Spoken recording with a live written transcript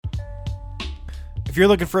If you're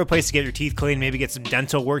looking for a place to get your teeth clean, maybe get some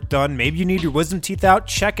dental work done, maybe you need your wisdom teeth out,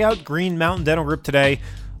 check out Green Mountain Dental Group today,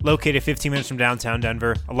 located 15 minutes from downtown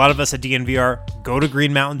Denver. A lot of us at DNVR go to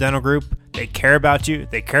Green Mountain Dental Group. They care about you.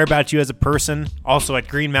 They care about you as a person. Also at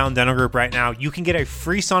Green Mountain Dental Group right now, you can get a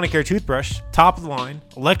free Sonicare toothbrush, top of the line,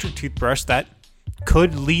 electric toothbrush that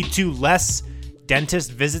could lead to less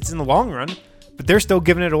dentist visits in the long run, but they're still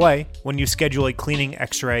giving it away when you schedule a cleaning,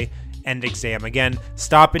 x-ray, and exam. Again,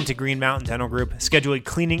 stop into Green Mountain Dental Group, schedule a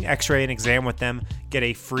cleaning, x-ray, and exam with them. Get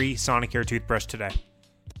a free Sonicare toothbrush today.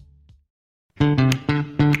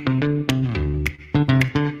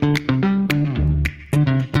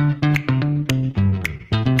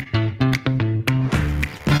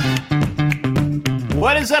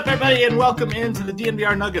 What is up, everybody, and welcome into the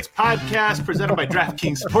DNVR Nuggets podcast presented by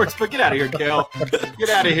DraftKings Sportsbook. Get out of here, Kale. Get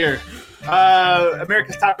out of here.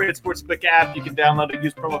 America's top-rated sportsbook app. You can download it.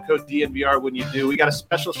 Use promo code DNVR when you do. We got a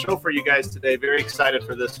special show for you guys today. Very excited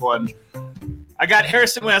for this one. I got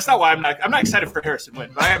Harrison Wind. That's not why I'm not excited for Harrison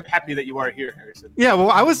Wind, but I am happy that you are here, Harrison. Yeah,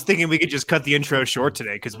 well, I was thinking we could just cut the intro short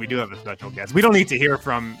today because we do have a special guest. We don't need to hear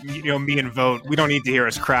from me and Vogt. We don't need to hear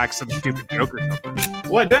us crack some stupid joke or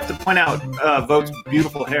something. Well, I do have to point out Vogt's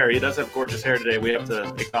beautiful hair. He does have gorgeous hair today. We have to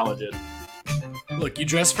acknowledge it. Look, you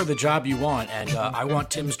dress for the job you want, and I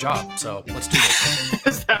want Tim's job, so let's do this.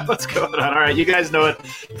 Is that what's going on? All right, you guys know it.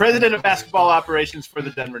 President of basketball operations for the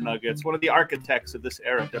Denver Nuggets, one of the architects of this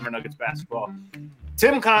era of Denver Nuggets basketball,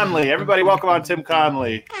 Tim Connelly. Everybody welcome on Tim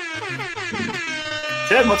Connelly.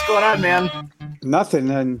 Tim, what's going on, man? Nothing,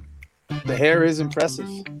 and the hair is impressive.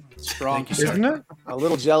 Strong. Thank you, sir. Isn't it? A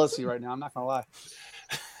little jealousy right now, I'm not going to lie.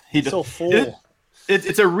 He's so full.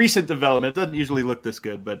 It's a recent development. It doesn't usually look this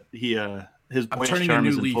good, but his I'm boyish turning a charm new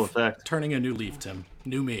is in leaf. full effect. Turning a new leaf, Tim.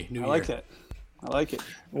 New me, new I year. like it. I like it.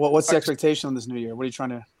 What's the expectation on this new year? What are you trying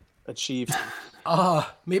to achieve?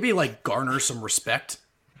 Maybe like garner some respect.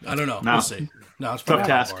 I don't know. No. We'll see. No, it's Tough probably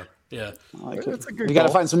task. hard. Yeah. I like That's it. a good You got to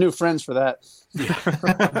goal. find some new friends for that.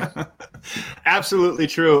 Absolutely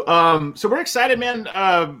true. So we're excited,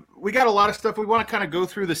 man. We got a lot of stuff. We want to kind of go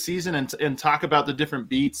through the season and talk about the different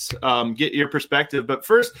beats, get your perspective. But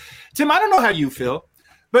first, Tim, I don't know how you feel,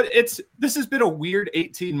 but this has been a weird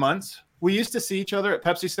 18 months. We used to see each other at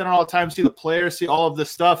Pepsi Center all the time, see the players, see all of this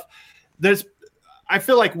stuff. I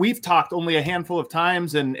feel like we've talked only a handful of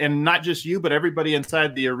times, and not just you, but everybody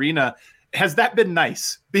inside the arena. Has that been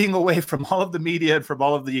nice, being away from all of the media and from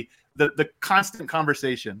all of the constant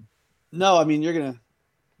conversation? No, I mean, you're going to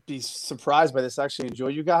be surprised by this. I actually enjoy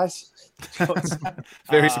you guys.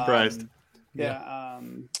 Very surprised.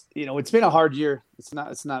 It's been a hard year. It's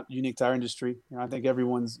not unique to our industry. I think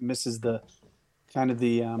everyone's misses the kind of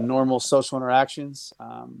the normal social interactions.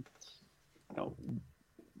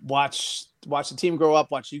 Watch the team grow up,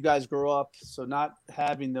 watch you guys grow up. So not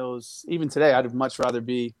having those, even today, I'd much rather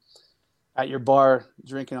be at your bar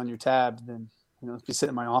drinking on your tab than be sitting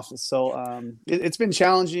in my office. So it's been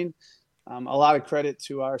challenging. A lot of credit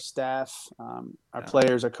to our staff, our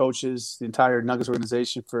players, our coaches, the entire Nuggets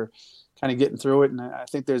organization for kind of getting through it. And I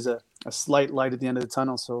think there's a slight light at the end of the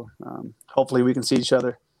tunnel. So hopefully we can see each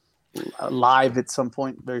other live at some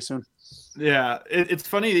point very soon. Yeah, it's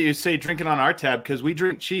funny that you say drinking on our tab because we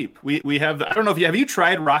drink cheap. We have. I don't know if have you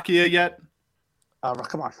tried Rakia yet?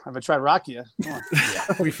 Come on, have I tried Rakia? Come on. Yeah,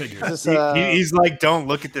 we figured. He's like, don't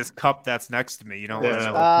look at this cup that's next to me. You don't.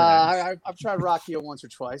 Yeah. I've tried Rakia once or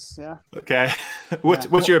twice. Yeah. Okay.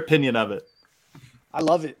 What's your opinion of it? I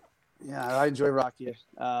love it. Yeah, I enjoy Rakia.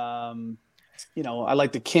 I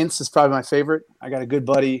like the Kints is probably my favorite. I got a good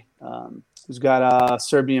buddy who's got a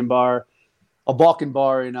Serbian bar, a Balkan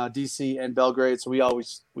bar in DC and Belgrade. So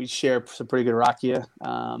we share some pretty good Rakia.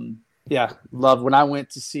 Love when I went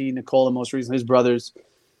to see Nikola most recently, his brothers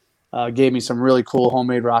gave me some really cool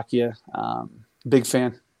homemade rakia. Big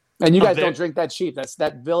fan. And you guys don't drink that cheap.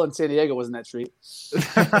 That bill in San Diego wasn't that cheap.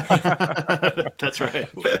 That's right.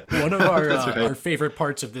 One of our favorite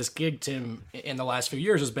parts of this gig, Tim, in the last few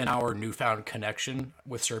years has been our newfound connection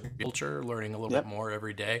with Serbian culture, learning a little bit more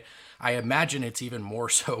every day. I imagine it's even more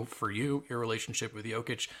so for you, your relationship with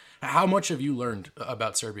Jokic. How much have you learned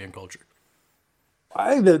about Serbian culture?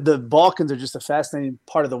 I think the Balkans are just a fascinating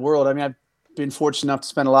part of the world. I mean, I've been fortunate enough to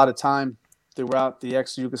spend a lot of time throughout the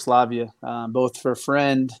ex-Yugoslavia, both for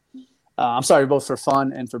fun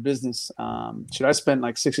and for business. I spent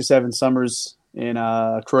like 6 or 7 summers in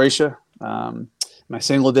Croatia. My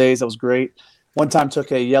single days, that was great. One time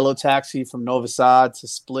took a yellow taxi from Novi Sad to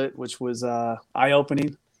Split, which was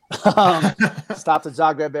eye-opening. Stopped at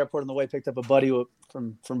Zagreb airport on the way, picked up a buddy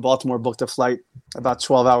from Baltimore, booked a flight about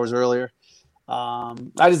 12 hours earlier. I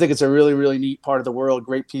just think it's a really, really neat part of the world.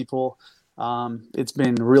 Great people. It's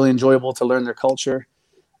been really enjoyable to learn their culture.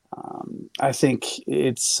 I think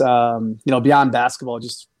it's, beyond basketball,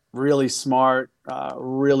 just really smart,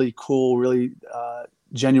 really cool, really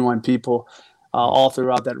genuine people all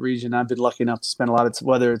throughout that region. I've been lucky enough to spend a lot of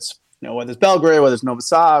whether it's Belgrade, whether it's Novi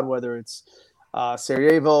Sad, whether it's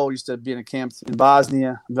Sarajevo. Used to be in a camp in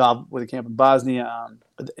Bosnia, involved with a camp in Bosnia.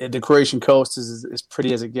 The Croatian coast is as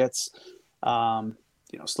pretty as it gets.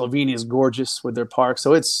 Slovenia is gorgeous with their park,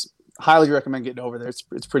 so it's highly recommend getting over there.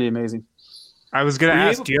 It's pretty amazing. I was going to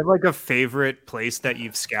ask, do you have like a favorite place that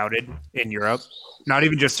you've scouted in Europe? Not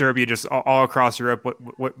even just Serbia, just all across Europe.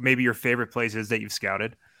 What maybe your favorite places that you've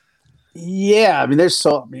scouted? Yeah,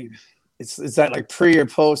 it's that like pre or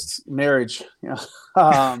post marriage,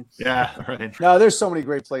 Yeah, right. No, there's so many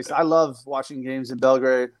great places. I love watching games in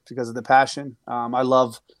Belgrade because of the passion. I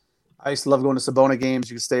used to love going to Sabona games.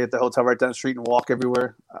 You can stay at the hotel right down the street and walk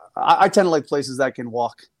everywhere. I tend to like places that can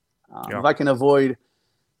walk. If I can avoid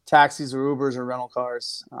taxis or Ubers or rental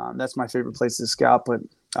cars, that's my favorite place to scout. But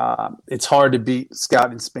it's hard to beat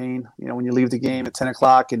scout in Spain. When you leave the game at 10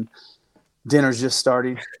 o'clock and dinner's just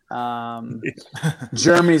starting.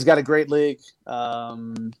 Germany's got a great league.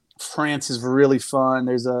 France is really fun.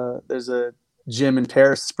 There's a gym in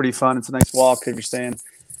Paris. It's pretty fun. It's a nice walk if you're staying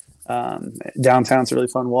downtown. It's a really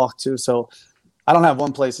fun walk too. So I don't have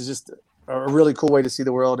one place. It's just a really cool way to see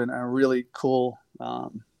the world and a really cool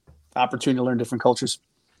opportunity to learn different cultures.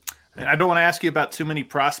 I don't want to ask you about too many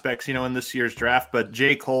prospects, in this year's draft, but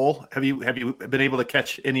J. Cole, have you been able to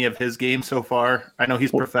catch any of his games so far? I know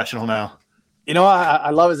he's professional now.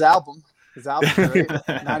 I love his album. His album's great.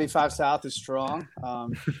 95 South is strong.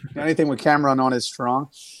 Anything with Cameron on is strong.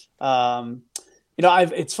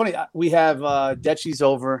 It's funny. We have Dechi's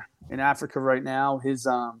over in Africa right now. His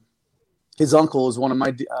uncle is one of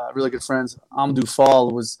my really good friends. Amadou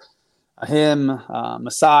Fall was him,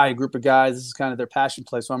 Masai, a group of guys. This is kind of their passion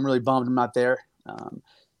play. So I'm really bummed I'm not there.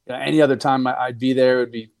 Any other time I'd be there.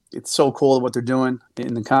 It's so cool what they're doing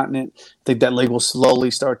in the continent. I think that league will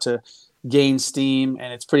slowly start to gain steam,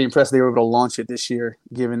 and it's pretty impressive they were able to launch it this year,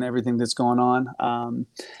 given everything that's going on.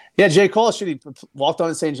 J. Cole, he walked on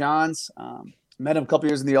in St. John's. Met him a couple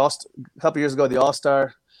years ago at the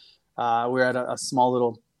All-Star. We were at a small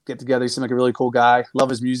little get-together. He seemed like a really cool guy. Love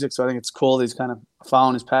his music, so I think it's cool that he's kind of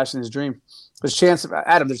following his passion, his dream. There's a chance,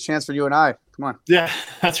 Adam, there's a chance for you and I. Come on. Yeah,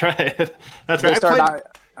 that's right. That's right. Start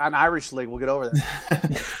an Irish league. We'll get over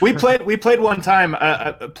that. We played one time.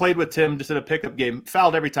 I played with Tim just in a pickup game.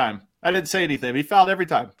 Fouled every time. I didn't say anything. He fouled every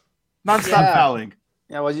time. Non-stop fouling.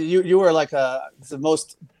 Yeah, well, you were like it's the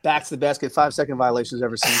most back to the basket 5-second violations I've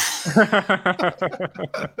ever seen.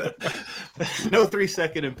 No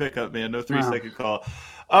 3-second in pickup, man. No 3-second call.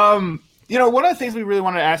 One of the things we really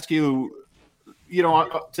want to ask you,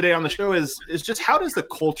 today on the show is just how does the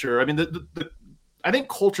culture? I mean, I think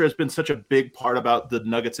culture has been such a big part about the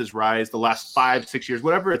Nuggets' rise the last 5-6 years,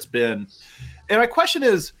 whatever it's been. And my question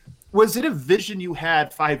is, was it a vision you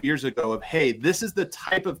had 5 years ago of, hey, this is the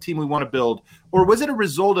type of team we want to build? Or was it a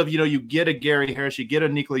result of, you get a Gary Harris, you get a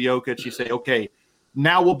Nikola Jokic, you say, okay,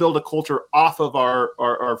 now we'll build a culture off of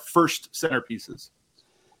our first centerpieces?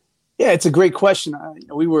 Yeah, it's a great question.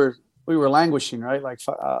 We were languishing, right? Like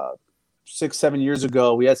 6-7 years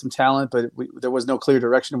ago, we had some talent, but there was no clear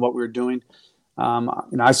direction of what we were doing.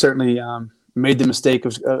 I certainly made the mistake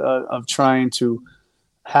of trying to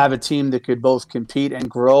have a team that could both compete and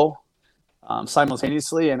grow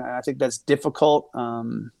simultaneously, and I think that's difficult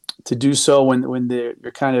to do so when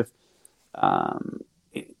you're kind of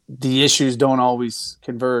the issues don't always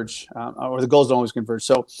converge or the goals don't always converge.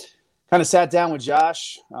 So, kind of sat down with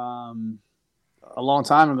Josh a long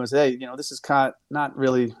time ago and said, hey, this is kind of not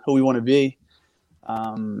really who we want to be.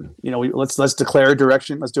 Let's declare a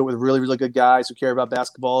direction. Let's do it with really, really good guys who care about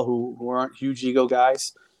basketball, who aren't huge ego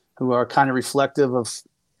guys, who are kind of reflective of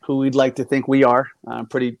who we'd like to think we are.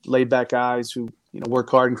 Pretty laid back guys who work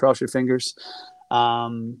hard and cross your fingers.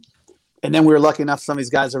 And then we were lucky enough some of these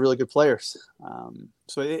guys are really good players.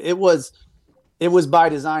 So it was by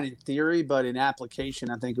design in theory, but in application,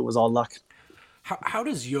 I think it was all luck. How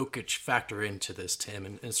does Jokic factor into this,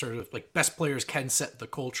 Tim? And sort of like best players can set the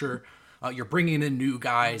culture. You're bringing in new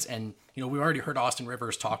guys, and we already heard Austin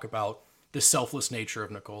Rivers talk about the selfless nature of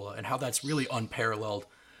Nikola and how that's really unparalleled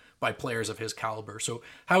by players of his caliber. So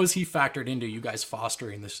how is he factored into you guys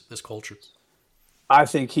fostering this culture? I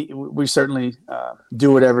think we certainly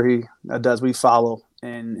do whatever he does. We follow,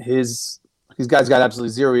 and his guy's got absolutely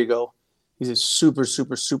zero ego. He's a super,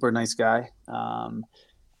 super, super nice guy.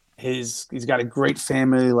 He's got a great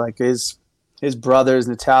family. Like his brothers,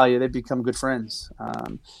 Natalia, they've become good friends.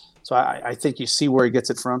 So I think you see where he gets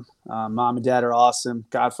it from. Mom and dad are awesome.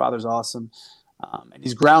 Godfather's awesome. And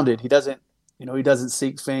he's grounded. He doesn't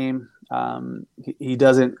seek fame. He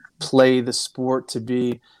doesn't play the sport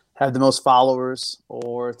to have the most followers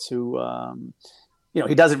or to,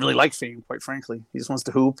 he doesn't really like fame, quite frankly. He just wants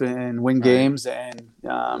to hoop and win games and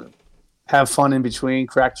have fun in between,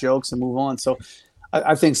 crack jokes and move on. So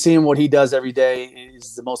I think seeing what he does every day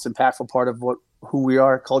is the most impactful part of who we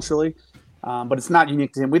are culturally. But it's not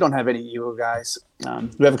unique to him. We don't have any ego guys.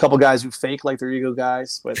 We have a couple guys who fake like they're ego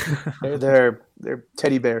guys, but they're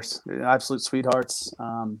teddy bears. They're absolute sweethearts.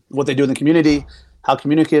 What they do in the community, how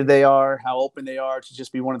communicative they are, how open they are to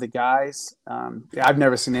just be one of the guys. I've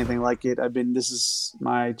never seen anything like it. This is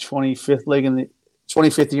my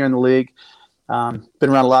 25th year in the league. Been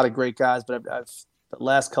around a lot of great guys, but the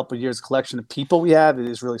last couple of years, collection of people we have, it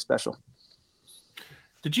is really special.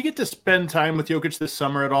 Did you get to spend time with Jokic this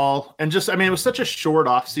summer at all? And it was such a short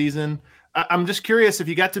off season. I'm just curious if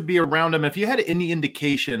you got to be around him, if you had any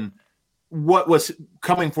indication what was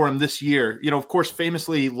coming for him this year. Of course,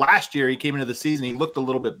 famously last year he came into the season, he looked a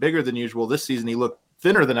little bit bigger than usual. This season he looked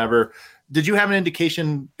thinner than ever. Did you have an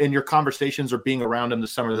indication in your conversations or being around him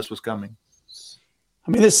this summer this was coming?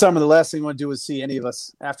 This summer the last thing I want to do was see any of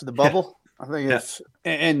us after the bubble. I think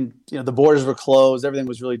the borders were closed, everything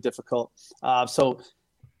was really difficult. So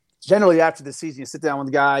generally after the season, you sit down with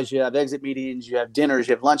the guys, you have exit meetings, you have dinners,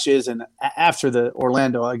 you have lunches. And after the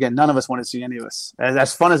Orlando, again, none of us want to see any of us.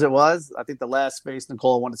 As fun as it was, I think the last face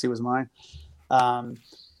Nikola wanted to see was mine.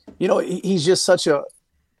 He's just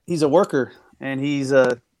he's a worker, and he's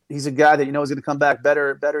a guy that, is going to come back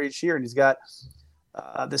better each year. And he's got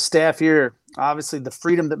the staff here. Obviously the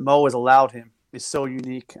freedom that Mo has allowed him is so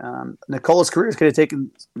unique. Nikola's career could have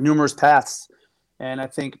taken numerous paths. And I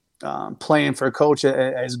think, playing for a coach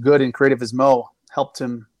as good and creative as Mo helped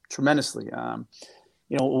him tremendously.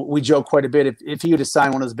 We joke quite a bit. If he would have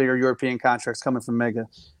signed one of those bigger European contracts coming from Mega,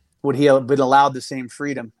 would he have been allowed the same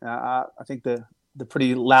freedom? I think the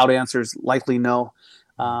pretty loud answer is likely no.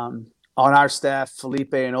 On our staff,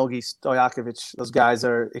 Felipe and Ogi Stojakovic, those guys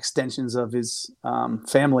are extensions of his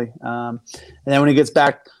family. And then when he gets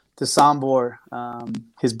back to Sombor,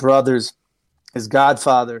 his brothers, his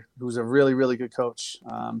godfather, who's a really, really good coach.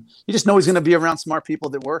 You just know he's going to be around smart people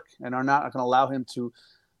that work and are not going to allow him to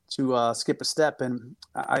skip a step. And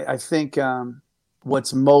I think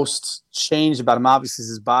what's most changed about him, obviously, is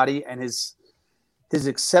his body and his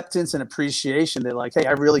acceptance and appreciation that, hey,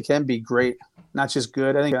 I really can be great, not just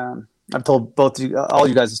good. I think I've told all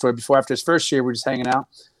you guys the story before. After his first year, we were just hanging out.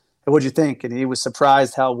 Hey, what'd you think? And he was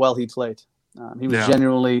surprised how well he played. He was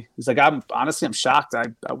genuinely. He's like, I'm shocked.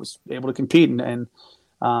 I was able to compete and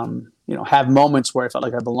have moments where I felt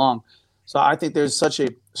like I belong. So I think there's such a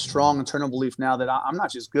strong internal belief now that I'm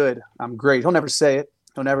not just good. I'm great. He'll never say it.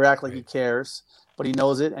 He'll never act like he cares, but he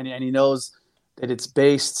knows it, and he knows that it's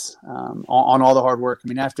based on all the hard work.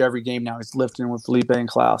 After every game now, he's lifting with Felipe and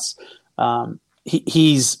Klaus.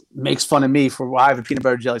 He's makes fun of me for why I have a peanut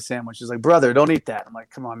butter jelly sandwich. He's like, brother, don't eat that. I'm like,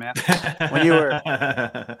 come on, man.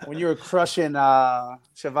 When you were crushing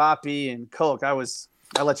Shavapi and Coke, I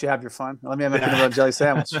let you have your fun. Let me have a peanut butter jelly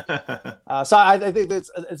sandwich. So I think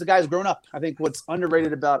it's a guy who's grown up. I think what's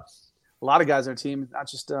underrated about a lot of guys on our team, not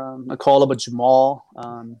just Nikola, but Jamal,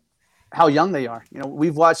 how young they are.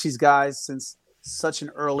 We've watched these guys since such an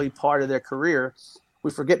early part of their career. We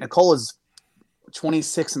forget Nikola's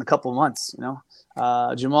 26 in a couple of months.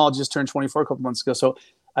 Jamal just turned 24 a couple months ago. So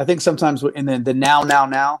I think sometimes in the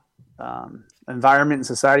now environment and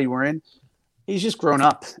society we're in, he's just grown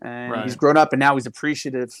up, and he's grown up, and now he's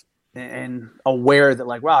appreciative and aware that,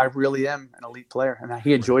 wow, I really am an elite player, and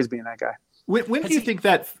he enjoys being that guy. When do you think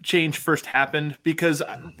that change first happened? Because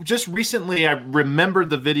just recently I remembered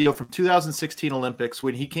the video from 2016 Olympics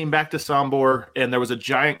when he came back to Sombor and there was a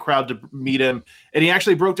giant crowd to meet him, and he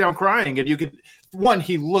actually broke down crying. And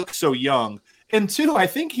he looked so young. And two, I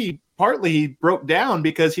think he broke down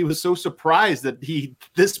because he was so surprised that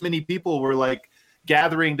this many people were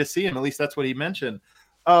gathering to see him. At least that's what he mentioned.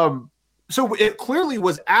 So it clearly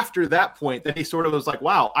was after that point that he sort of was like,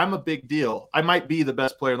 wow, I'm a big deal. I might be the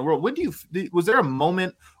best player in the world. Was there a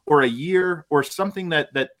moment or a year or something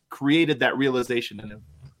that created that realization in him?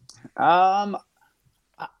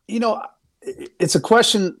 It's a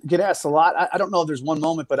question get asked a lot. I don't know if there's one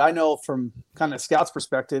moment, but I know from kind of scout's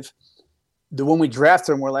perspective that when we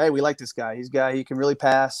drafted him, we're like, hey, we like this guy. He can really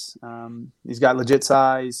pass. He's got legit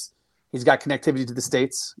size. He's got connectivity to the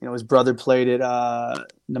States. His brother played at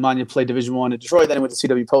Nemanja played Division I at Detroit. Then he went to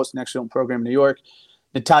CW Post, an excellent program in New York.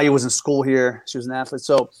 Natalia was in school here. She was an athlete.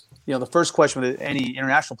 So, the first question with any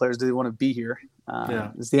international players, do they want to be here?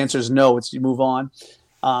 The answer is no. It's you move on.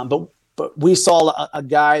 But we saw a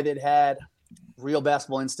guy that had real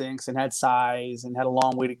basketball instincts and had size and had a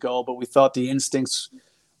long way to go. But we thought the instincts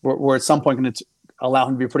were at some point going to allow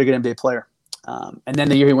him to be a pretty good NBA player. And then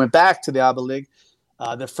the year he went back to the ABA League,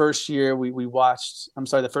 the first year we watched,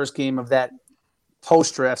 the first game of that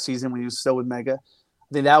post-draft season when he was still with Mega.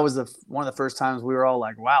 I think that was one of the first times we were all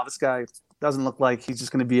like, wow, this guy doesn't look like he's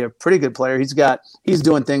just going to be a pretty good player. He's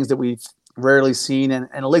doing things that we've rarely seen, and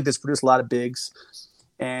a league that's produced a lot of bigs.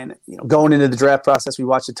 And going into the draft process, we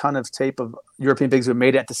watched a ton of tape of European bigs who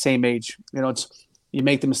made it at the same age. You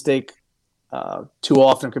make the mistake too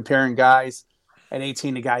often comparing guys at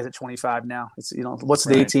 18 to guys at 25 now. It's what's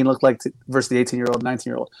the 18 look like versus the 18-year-old,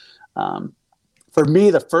 19-year-old. For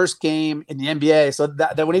me, the first game in the NBA, so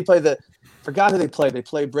that when he played forgot who they played. They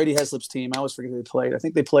played Brady Heslop's team. I always forget who they played. I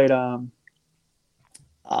think they played I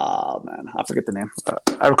forget the name.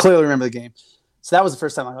 I clearly remember the game. So that was the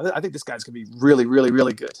first time I think this guy's going to be really, really,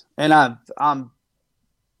 really good. And I'm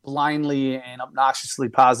blindly and obnoxiously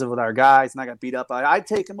positive with our guys, and I got beat up. I'd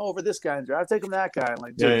take him over this guy, I'd take him that guy. I'm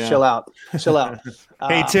like, dude, chill out.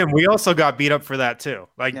 Hey, Tim, we also got beat up for that too.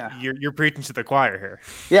 You're preaching to the choir here.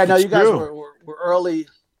 Yeah, no, you guys were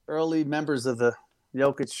early members of the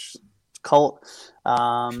Jokic cult.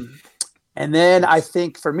 And then I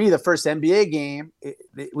think for me, the first NBA game,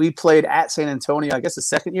 we played at San Antonio, I guess the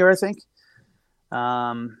second year, I think.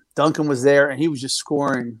 Duncan was there, and he was just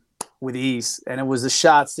scoring with ease. And it was the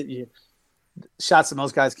shots that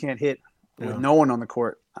most guys can't hit with no one on the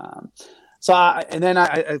court. I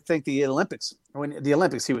think the Olympics. When the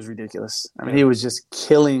Olympics, he was ridiculous. I mean, he was just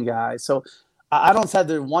killing guys. So I don't have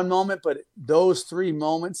the one moment, but those three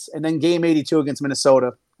moments, and then Game 82 against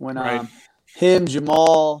Minnesota when him,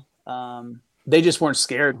 Jamal, they just weren't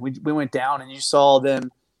scared. We went down, and you saw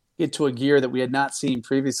them get to a gear that we had not seen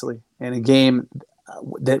previously in a game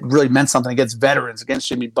that really meant something against veterans, against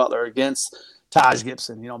Jimmy Butler, against Taj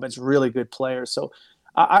Gibson, against really good players. So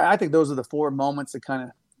I think those are the four moments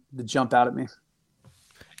that jump out at me.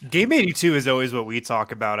 Game 82 is always what we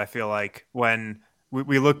talk about, I feel like, when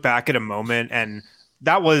we look back at a moment, and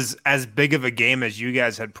that was as big of a game as you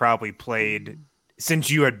guys had probably played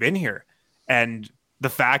since you had been here. And the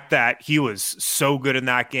fact that he was so good in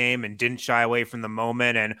that game and didn't shy away from the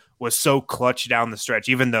moment and was so clutch down the stretch,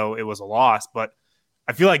 even though it was a loss. But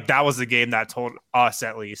I feel like that was the game that told us,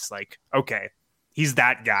 at least, like, okay, he's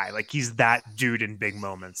that guy. Like, he's that dude in big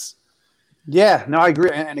moments. Yeah, no, I agree.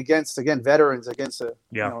 And against veterans, against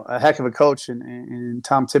a heck of a coach in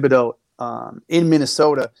Tom Thibodeau in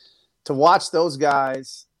Minnesota, to watch those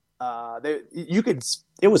guys, it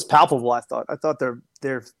was palpable. I thought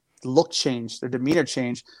their look changed, their demeanor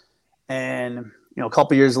changed, and a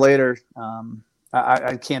couple years later,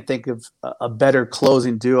 I can't think of a better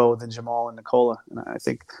closing duo than Jamal and Nikola. And I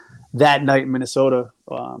think that night in Minnesota,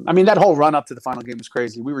 that whole run up to the final game was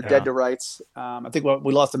crazy. We were dead to rights. I think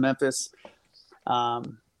we lost to Memphis,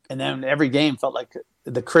 and then every game felt like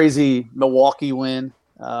the crazy Milwaukee win.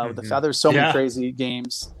 There were so many crazy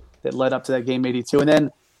games that led up to that game 82, and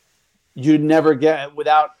then you'd never get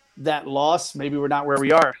without that loss. Maybe we're not where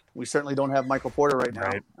we are. We certainly don't have Michael Porter right now.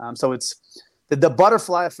 Right. So it's the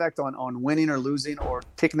butterfly effect on winning or losing, or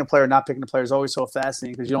picking the player or not picking the player, is always so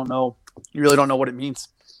fascinating because you really don't know what it means.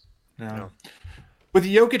 No. With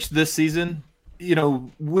Jokic this season,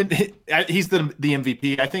 when he's the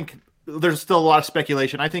MVP, I think there's still a lot of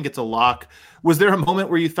speculation. I think it's a lock. Was there a moment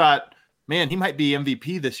where you thought, man, he might be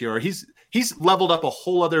MVP this year, or he's leveled up a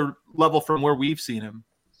whole other level from where we've seen him?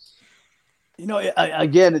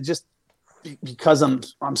 Again, it just because I'm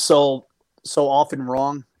so often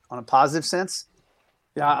wrong on a positive sense.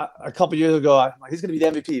 Yeah, a couple years ago, I'm like, he's going to be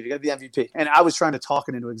the MVP. He's going to be the MVP, and I was trying to talk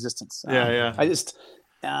it into existence. I just,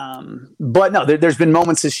 but no, there's been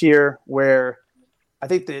moments this year where I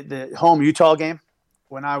think the home Utah game,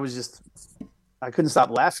 when I couldn't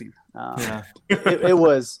stop laughing. It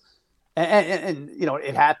was, and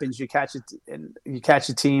it happens. You catch it, and you catch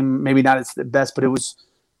a team. Maybe not it's the best, but it was.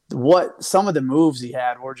 What some of the moves he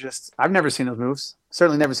had were just, I've never seen those moves.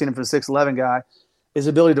 Certainly never seen him from a 6'11" guy. His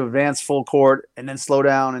ability to advance full court and then slow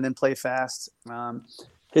down and then play fast.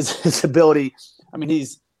 His ability, I don't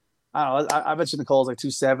know, I bet you Nicole's like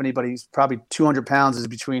 270, but he's probably 200 pounds is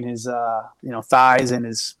between his thighs and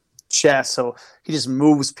his chest. So he just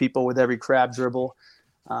moves people with every crab dribble.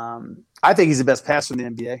 I think he's the best passer in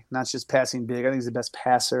the NBA, not just passing big. I think he's the best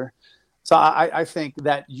passer. So I think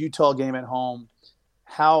that Utah game at home,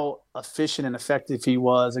 how efficient and effective he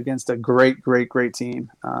was against a great, great, great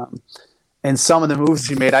team. And some of the moves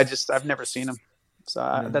he made, I've never seen him.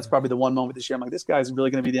 So that's probably the one moment this year I'm like, this guy's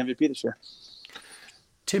really going to be the MVP this year.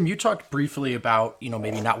 Tim, you talked briefly about,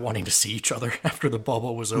 maybe not wanting to see each other after the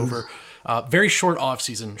bubble was over. Very short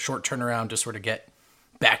offseason, short turnaround to sort of get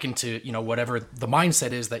back into, whatever the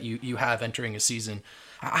mindset is that you have entering a season.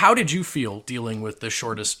 How did you feel dealing with the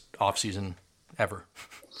shortest offseason ever?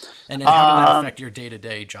 And then how did that affect your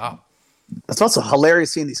day-to-day job? It's also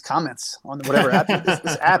hilarious seeing these comments on whatever app.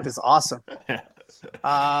 This app is awesome.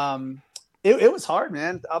 It was hard,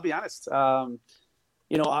 man. I'll be honest.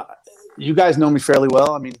 You guys know me fairly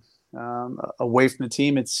well. I mean, away from the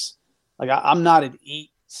team, it's like I'm not an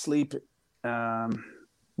eat, sleep,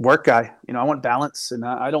 work guy. I want balance, and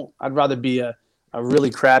I'd rather be a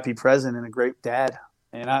really crappy president and a great dad.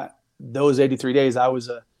 And those 83 days, I was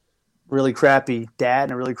a really crappy dad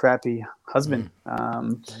and a really crappy husband.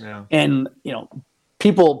 And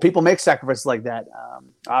people make sacrifices like that.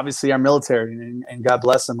 Obviously, our military, and God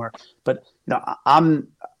bless them. But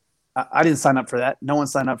I didn't sign up for that. No one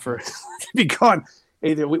signed up for to be gone.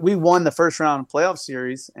 Either we won the first round playoff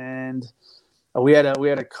series, and we had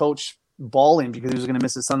a coach bawling because he was going to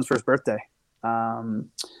miss his son's first birthday.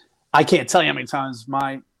 I can't tell you how many times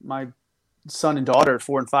my son and daughter,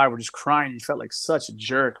 4 and 5, were just crying. You felt like such a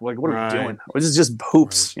jerk. Like, what are we doing? This is just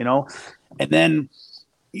hoops, And then,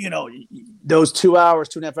 those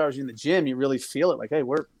 2.5 hours in the gym, you really feel it. Like, hey,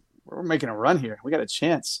 we're making a run here. We got a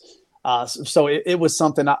chance. So it was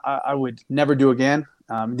something I would never do again.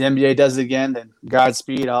 The NBA does it again. Then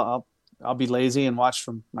Godspeed. I'll be lazy and watch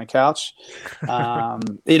from my couch. No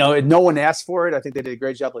one asked for it. I think they did a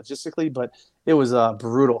great job logistically, but it was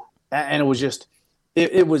brutal, and it was just.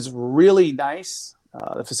 It was really nice,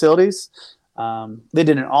 the facilities. They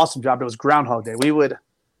did an awesome job. It was Groundhog Day. We would,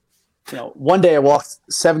 one day I walked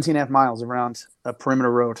 17.5 miles around a perimeter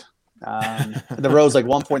road. The road's like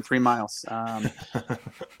 1.3 miles.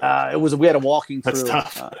 We had a walking through.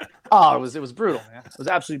 That's tough. It was brutal, man. It was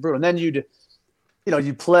absolutely brutal. And then you'd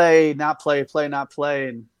play, not play, play, not play.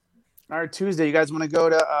 And all right, Tuesday, you guys want to go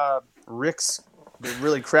to Rick's, the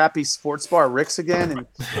really crappy sports bar, Rick's again, and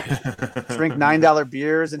drink $9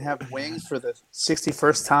 beers and have wings for the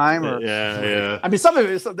 61st time? I mean,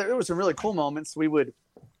 there were some really cool moments. We would,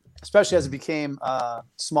 especially as it became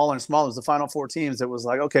smaller and smaller, as the Final Four teams, it was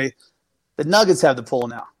like, okay, the Nuggets have the pool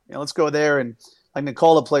now. Let's go there. And like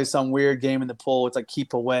Nikola plays some weird game in the pool. It's like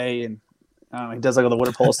keep away, and he does like all the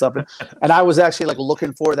water polo stuff. And I was actually like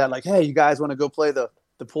looking for that. Like, hey, you guys want to go play the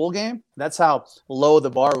pool game? That's how low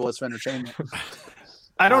the bar was for entertainment.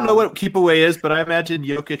 I don't know what keep away is, but I imagine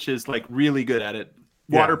Jokic is like really good at it.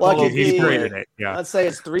 Water polo, he's great at it. Yeah. Let's say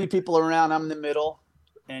it's 3 people around. I'm in the middle,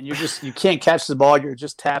 and you can't catch the ball. You're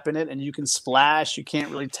just tapping it, and you can splash. You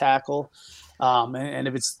can't really tackle. And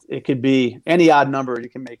if it could be any odd number, you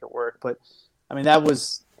can make it work. But I mean,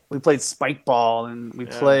 we played spike ball, and we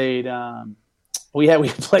played. We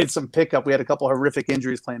played some pickup. We had a couple of horrific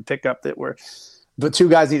injuries playing pickup but 2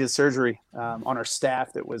 guys needed surgery on our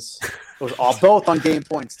staff. It was all both on game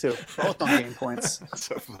points too. Both on game points.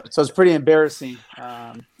 So it's pretty embarrassing.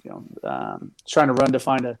 Trying to run to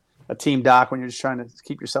find a team doc when you're just trying to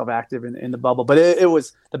keep yourself active in the bubble. But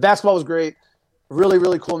the basketball was great. Really,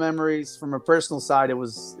 really cool memories. From a personal side, it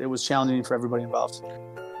was challenging for everybody involved.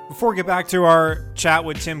 Before we get back to our chat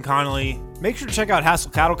with Tim Connolly, make sure to check out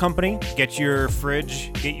Hassel Cattle Company. Get your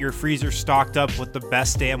fridge, get your freezer stocked up with the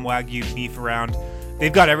best damn Wagyu beef around.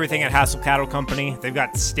 They've got everything at Hassel Cattle Company. They've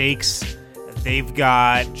got steaks, they've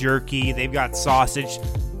got jerky, they've got sausage.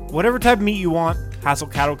 Whatever type of meat you want, Hassel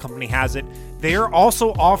Cattle Company has it. They are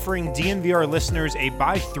also offering DNVR listeners a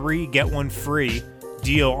buy 3, get 1 free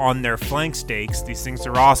deal on their flank steaks. These things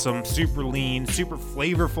are awesome, super lean, super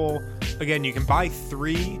flavorful. Again, you can buy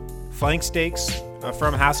 3 flank steaks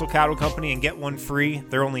from Hassel Cattle Company and get 1 free.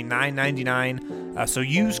 They're only $9.99. So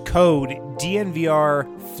use code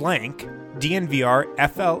DNVRFLANK, DNVR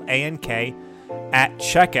FLANK at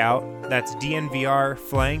checkout. That's DNVR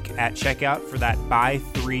Flank at checkout for that buy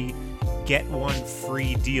 3, get 1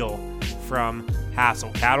 free deal from Hassel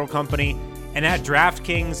Cattle Company. And at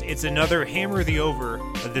DraftKings, it's another hammer the over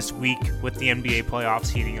this week with the NBA playoffs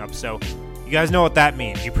heating up. So you guys know what that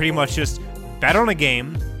means. You pretty much just bet on a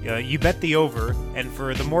game, you bet the over, and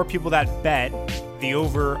for the more people that bet, the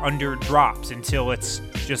over-under drops until it's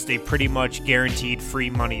just a pretty much guaranteed free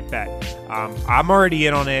money bet. I'm already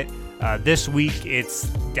in on it. This week, it's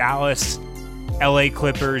Dallas, LA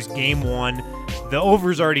Clippers, Game 1. The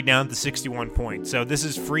over's already down to 61 points, so this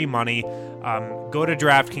is free money. Go to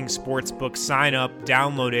DraftKings Sportsbook, sign up,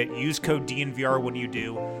 download it, use code DNVR when you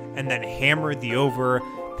do, and then hammer the over,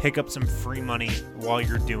 pick up some free money while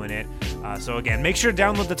you're doing it. So again, make sure to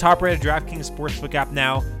download the top-rated DraftKings Sportsbook app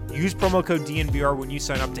now. Use promo code DNVR when you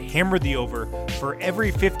sign up to hammer the over. For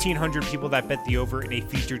every 1,500 people that bet the over in a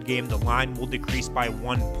featured game, the line will decrease by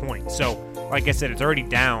 1 point. So, like I said, it's already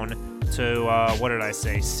down to,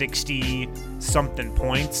 60-something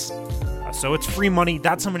points. So it's free money.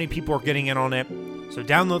 That's how many people are getting in on it. So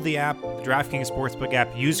download the app, the DraftKings Sportsbook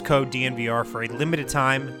app. Use code DNVR for a limited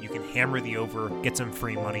time. You can hammer the over, get some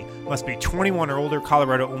free money. Must be 21 or older.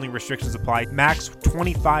 Colorado only. Restrictions apply. Max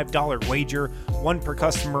 $25 wager, one per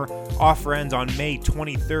customer. Offer ends on May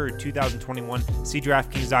 23rd, 2021. See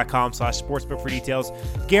DraftKings.com/sportsbook for details.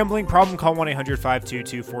 Gambling problem? Call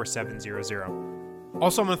 1-800-522-4700.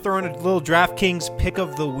 Also, I'm going to throw in a little DraftKings pick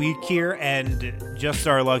of the week here, and just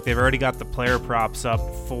our luck, they've already got the player props up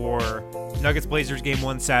for Nuggets-Blazers Game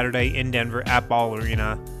 1 Saturday in Denver at Ball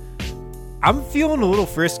Arena. I'm feeling a little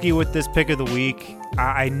frisky with this pick of the week.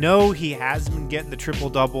 I know he hasn't been getting the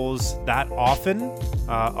triple-doubles that often,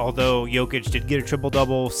 although Jokic did get a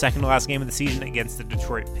triple-double second to last game of the season against the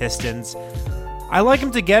Detroit Pistons. I like him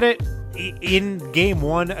to get it in Game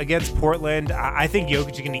 1 against Portland. I think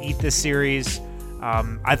Jokic is going to eat this series.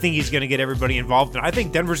 I think he's going to get everybody involved, and I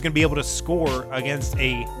think Denver's going to be able to score against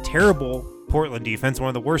a terrible Portland defense, one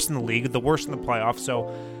of the worst in the league, the worst in the playoffs.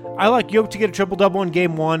 So I like Jokic to get a triple-double in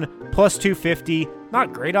Game 1, plus 250.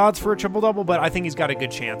 Not great odds for a triple-double, but I think he's got a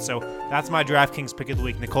good chance. So that's my DraftKings pick of the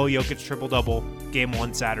week. Nikola Jokic triple-double, Game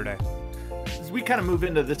 1 Saturday. As we kind of move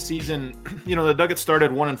into this season, the Nuggets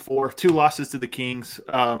started 1-4, 2 losses to the Kings.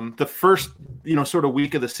 The first, sort of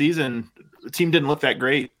week of the season, the team didn't look that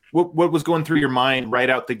great. What was going through your mind right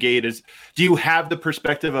out the gate is, do you have the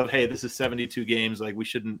perspective of, hey, this is 72 games, like we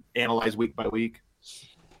shouldn't analyze week by week?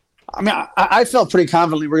 I mean, I felt pretty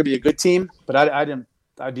confidently we're going to be a good team, but I'd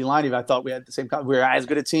be lying if I thought we had the same we were as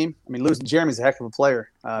good a team. I mean, losing Jeremy's a heck of a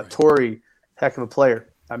player. Torrey, heck of a player.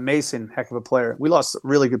 Mason, heck of a player. We lost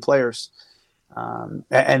really good players.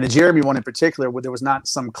 And the Jeremy one in particular, where there was not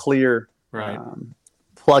some clear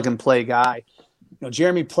plug-and-play guy.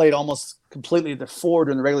 Jeremy played almost completely the forward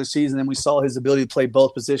in the regular season, and we saw his ability to play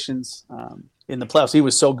both positions in the playoffs. He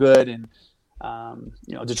was so good, and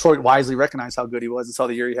Detroit wisely recognized how good he was and saw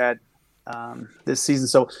the year he had this season.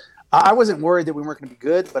 So I wasn't worried that we weren't going to be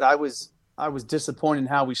good, but I was disappointed in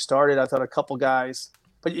how we started. I thought a couple guys,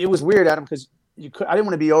 but it was weird, Adam, because I didn't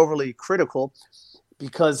want to be overly critical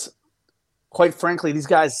because, quite frankly, these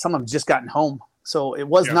guys, some of them just gotten home. So it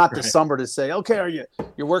was not December to say, okay,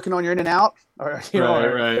 you're working on your in and out, or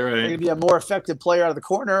you're going to be a more effective player out of the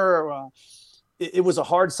corner. Or, it was a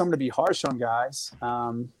hard summer to be harsh on guys.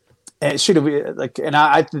 And it should have been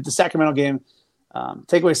the Sacramento game.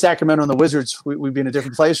 Take away Sacramento and the Wizards, we'd be in a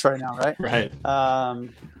different place right now, right? Right.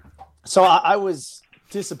 So I was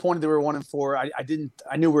disappointed that we were 1-4.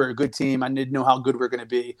 I knew we were a good team. I didn't know how good we were going to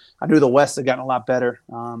be. I knew the West had gotten a lot better.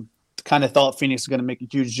 Kind of thought Phoenix was going to make a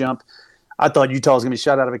huge jump. I thought Utah was going to be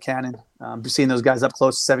shot out of a cannon. Seeing those guys up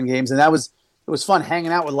close to 7 games, and it was fun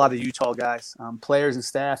hanging out with a lot of Utah guys, players and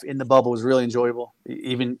staff in the bubble was really enjoyable.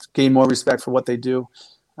 Even gained more respect for what they do.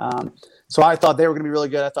 So I thought they were going to be really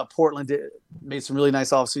good. I thought Portland made some really nice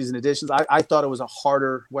offseason additions. I thought it was a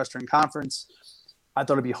harder Western Conference. I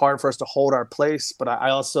thought it'd be hard for us to hold our place, but I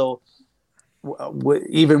also,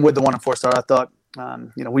 even with the 1-4 start, I thought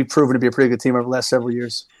we've proven to be a pretty good team over the last several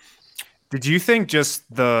years. Did you think just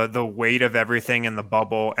the weight of everything in the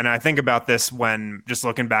bubble, and I think about this when just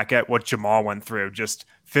looking back at what Jamal went through, just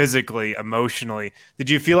physically, emotionally, did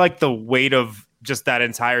you feel like the weight of just that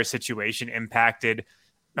entire situation impacted,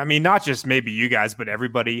 I mean, not just maybe you guys, but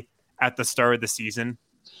everybody at the start of the season?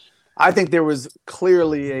 I think there was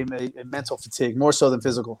clearly a mental fatigue, more so than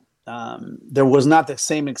physical. There was not the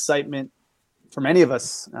same excitement from any of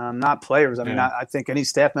us, not players. I mean, I think any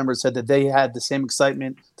staff member said that they had the same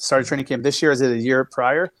excitement to start a training camp this year as a year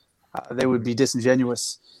prior. They would be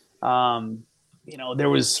disingenuous. There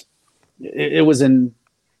was – it was in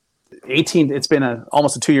 18 – it's been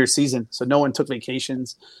almost a 2-year season, so no one took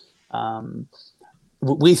vacations.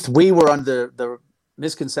 We were under the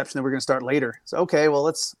misconception that we're going to start later. So, okay, well,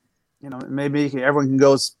 let's – maybe everyone can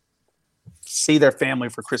go – see their family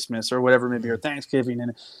for Christmas or whatever, maybe, or Thanksgiving.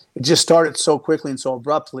 And it just started so quickly and so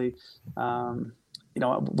abruptly.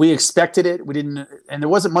 We expected it. We didn't, and there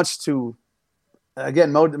wasn't much to,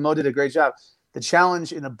 again, Mo did a great job. The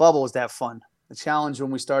challenge in the bubble is to have fun. The challenge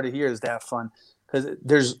when we started here is to have fun, because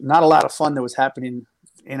there's not a lot of fun that was happening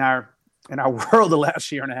in our world the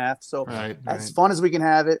last year and a half. So as fun as we can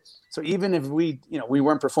have it. So even if we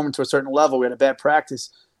weren't performing to a certain level, we had a bad practice,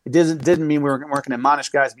 it didn't mean we weren't going to admonish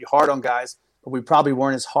guys, be hard on guys, but we probably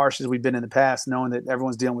weren't as harsh as we've been in the past, knowing that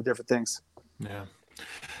everyone's dealing with different things. Yeah.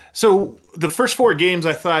 So the first 4 games,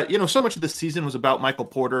 I thought, so much of the season was about Michael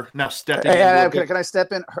Porter now stepping in. Can I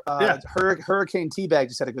step in? Yeah. Hurricane Teabag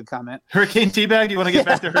just had a good comment. Hurricane Teabag? You want to get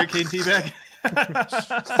back to Hurricane Teabag?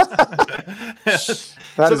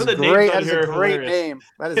 That is great. That is a great name.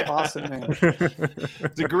 That is an awesome name.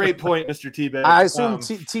 It's a great point, Mr. Teabag. I assume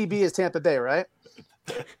TB is Tampa Bay, right?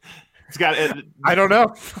 It's got. I don't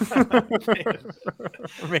know.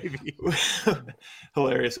 Maybe.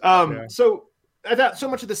 Hilarious. So I thought so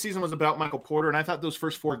much of the season was about Michael Porter, and I thought those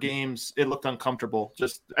first 4 games it looked uncomfortable,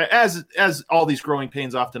 just as all these growing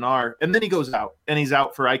pains often are. And then he goes out, and he's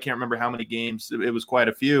out for I can't remember how many games. It was quite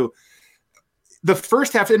a few. The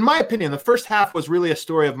first half, in my opinion, was really a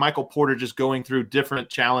story of Michael Porter just going through different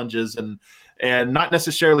challenges and not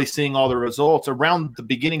necessarily seeing all the results. Around the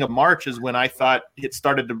beginning of March is when I thought it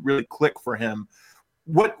started to really click for him.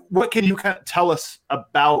 What can you kind of tell us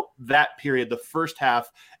about that period, the first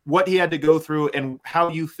half, what he had to go through, and how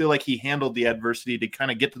you feel like he handled the adversity to kind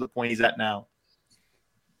of get to the point he's at now?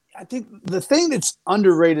 I think the thing that's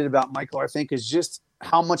underrated about Michael, I think, is just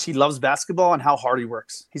how much he loves basketball and how hard he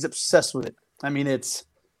works. He's obsessed with it. I mean, it's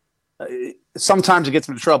sometimes it gets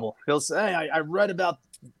him in trouble. He'll say, "Hey, I read about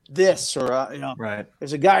this," or right.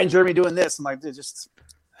 There's a guy in Germany doing this. I'm like,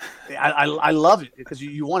 I love it because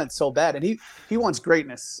you want it so bad, and he wants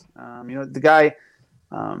greatness. The guy,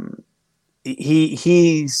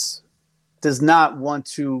 he does not want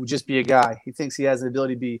to just be a guy. He thinks he has the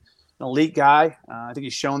ability to be an elite guy. I think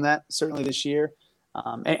he's shown that certainly this year.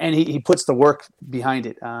 And he puts the work behind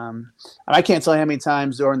it. And I can't tell you how many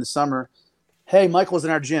times during the summer, hey, Michael was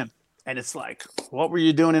in our gym. And it's like, what were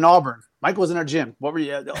you doing in Auburn? Michael was in our gym. What were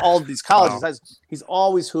you – all of these colleges. Wow. He's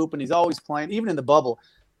always hooping. He's always playing. Even in the bubble,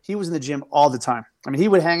 he was in the gym all the time. I mean, he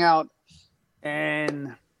would hang out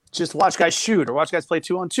and just watch guys shoot or watch guys play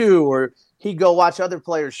 2-on-2, or he'd go watch other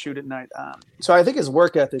players shoot at night. So I think his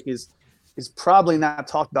work ethic is probably not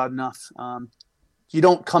talked about enough. You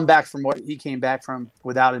don't come back from what he came back from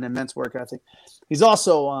without an immense work ethic. He's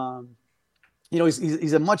also,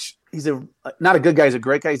 he's not a good guy. He's a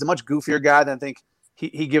great guy. He's a much goofier guy than I think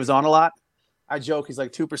he gives on a lot. I joke he's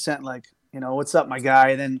like 2% like, what's up, my guy?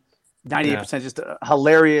 And then 98% just a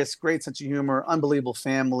hilarious, great sense of humor, unbelievable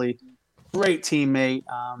family, great teammate.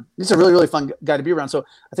 He's a really, really fun guy to be around. So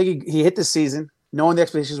I think he hit this season knowing the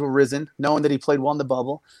expectations were risen, knowing that he played well in the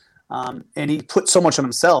bubble, and he put so much on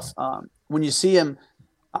himself. When you see him,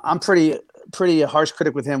 I'm pretty harsh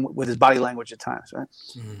critic with him with his body language at times, right?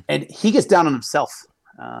 Mm-hmm. And he gets down on himself.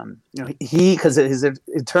 Because his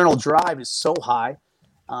internal drive is so high.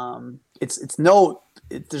 There's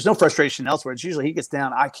no frustration elsewhere. It's usually he gets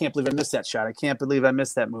down. I can't believe I missed that shot. I can't believe I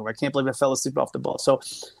missed that move. I can't believe I fell asleep off the ball. So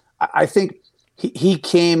I think he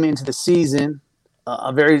came into the season,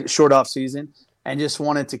 a very short off season, and just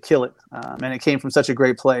wanted to kill it. And it came from such a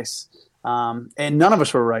great place. And none of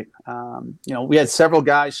us were right. We had several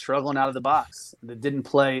guys struggling out of the box that didn't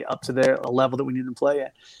play up to their level that we needed to play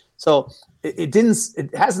at. So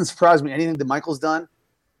it hasn't surprised me anything that Michael's done,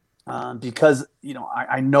 because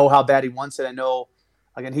I know how bad he wants it. I know,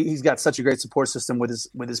 again, he's got such a great support system with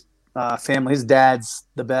his family. His dad's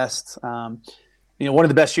the best. One of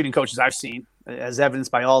the best shooting coaches I've seen, as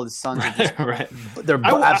evidenced by all his sons. Right. They're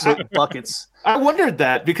absolute buckets. I wondered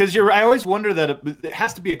that because I always wonder that it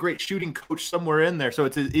has to be a great shooting coach somewhere in there. So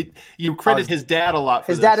you credit his dad a lot.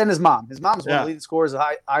 For his dad and his mom. His mom's one of the leading scorers of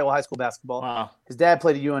Iowa high school basketball. Wow. His dad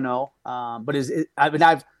played at UNO, but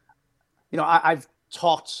I've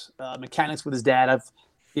talked mechanics with his dad.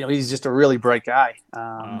 He's just a really bright guy,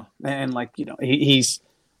 and he's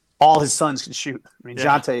all his sons can shoot. I mean,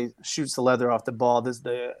 Jonte shoots the leather off the ball.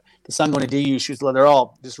 The son going to DU shoots the leather.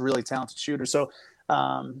 All just really talented shooters. So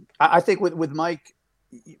I think with Mike,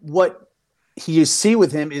 what you see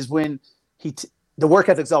with him is when the work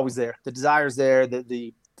ethic's always there, the desire's there,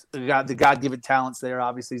 the God-given talent's there.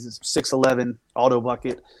 Obviously, he's a 6'11" auto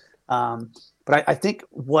bucket. But I think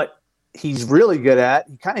what he's really good at,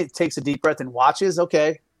 he kind of takes a deep breath and watches.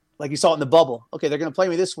 Okay, like you saw it in the bubble. Okay, they're going to play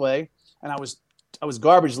me this way, and I was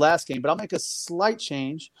garbage last game, but I'll make a slight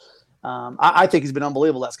change. I think he's been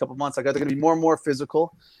unbelievable last couple of months. They're going to be more and more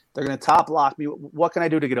physical. They're going to top lock me. What can I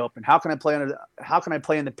do to get open? How can I play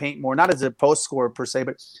in the paint more? Not as a post scorer per se,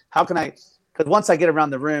 but how can I? Because once I get around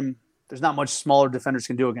the rim, there's not much smaller defenders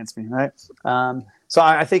can do against me, right? So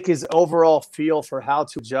I think his overall feel for how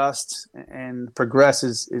to adjust and progress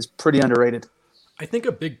is pretty underrated. I think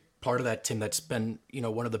a big part of that, Tim, that's been,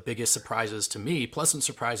 one of the biggest surprises to me, pleasant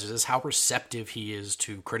surprises, is how receptive he is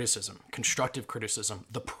to criticism, constructive criticism,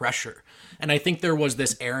 the pressure. And I think there was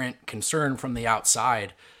this errant concern from the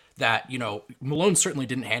outside that, Malone certainly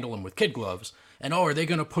didn't handle him with kid gloves. And, are they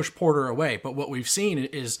going to push Porter away? But what we've seen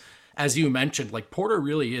is, as you mentioned, like Porter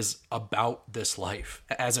really is about this life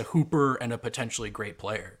as a hooper and a potentially great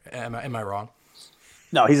player. Am I wrong?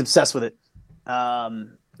 No, he's obsessed with it.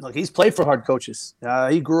 Look, he's played for hard coaches.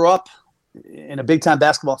 He grew up in a big-time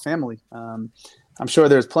basketball family. I'm sure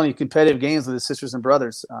there's plenty of competitive games with his sisters and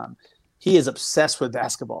brothers. He is obsessed with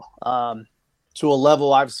basketball to a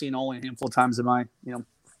level I've seen only a handful of times in my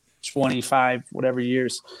 25 whatever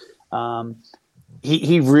years.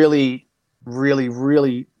 He really, really,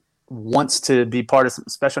 really wants to be part of something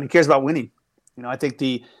special. And he cares about winning. I think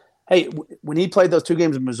when he played those 2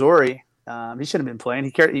 games in Missouri, he shouldn't have been playing.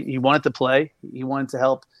 He cared. He wanted to play. He wanted to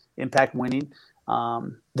help impact winning.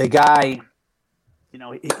 The guy,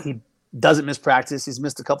 he doesn't miss practice. He's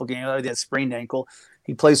missed a couple games. He had a sprained ankle.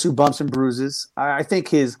 He plays through bumps and bruises. I think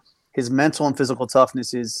his mental and physical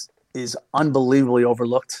toughness is unbelievably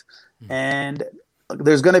overlooked. And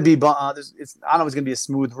there's going to be I don't know if it's going to be a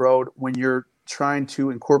smooth road when you're trying to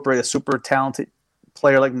incorporate a super talented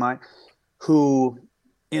player like Mike, who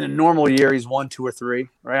in a normal year he's 1, 2, or 3.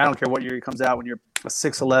 Right? I don't care what year he comes out. When you're a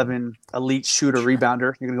 6'11" elite shooter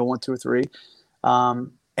rebounder, you're going to go 1, 2, or 3.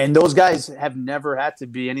 And those guys have never had to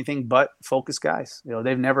be anything but focused guys.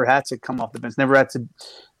 They've never had to come off the bench, never had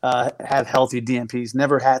to have healthy DNPs,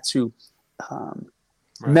 never had to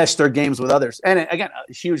mesh their games with others. And again,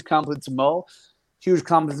 a huge compliment to Mo, huge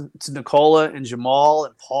compliment to Nikola and Jamal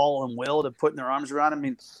and Paul and Will to putting their arms around him. I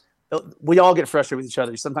mean, we all get frustrated with each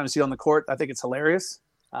other. You sometimes see it on the court. I think it's hilarious.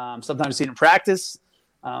 Sometimes you see it in practice.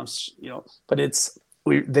 But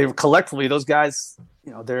they collectively, those guys,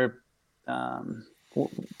 they're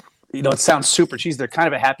it sounds super cheesy. They're kind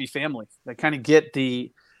of a happy family. They kind of get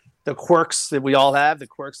the quirks that we all have, the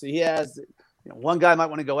quirks that he has. One guy might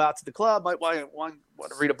want to go out to the club, might want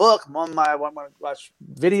to read a book, one might want to watch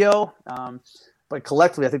video. But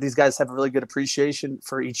collectively, I think these guys have a really good appreciation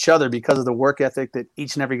for each other because of the work ethic that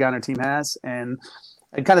each and every guy on our team has, and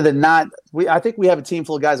kind of I think we have a team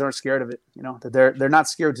full of guys that aren't scared of it. That they're not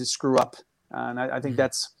scared to screw up, and I think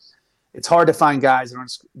it's hard to find guys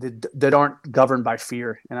that aren't governed by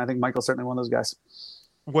fear, and I think Michael's certainly one of those guys.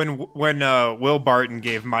 When Will Barton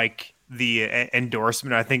gave Mike the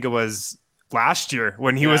endorsement, I think it was last year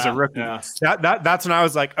when he was a rookie. Yeah. That's when I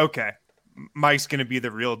was like, okay, Mike's going to be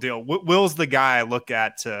the real deal. Will's the guy I look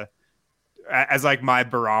at as like my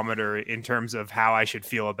barometer in terms of how I should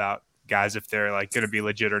feel about guys, if they're like going to be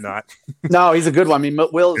legit or not. No, he's a good one. I mean,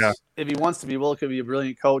 Will, if he wants to be, Will could be a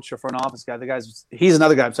brilliant coach or front office guy. He's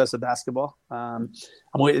another guy obsessed with basketball. Our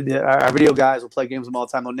video guys will play games with him all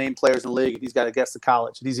the time. They'll name players in the league. He's got to guess the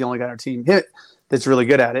college. He's the only guy on our team that's really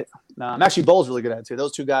good at it. Actually, Bowles really good at it too.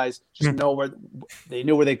 Those 2 guys just know where they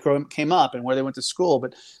came up and where they went to school.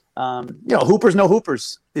 But hoopers know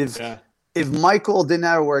hoopers. If Michael didn't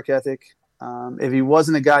have a work ethic, if he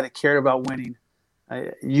wasn't a guy that cared about winning,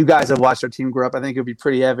 you guys have watched our team grow up. I think it would be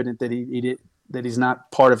pretty evident that he's not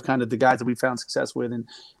part of kind of the guys that we found success with, and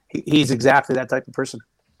he's exactly that type of person.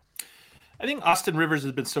 I think Austin Rivers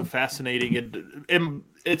has been so fascinating, and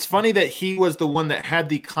it's funny that he was the one that had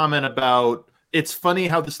the comment about it's funny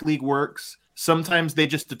how this league works. Sometimes they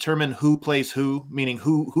just determine who plays who, meaning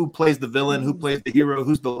who plays the villain, who plays the hero,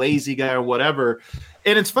 who's the lazy guy or whatever.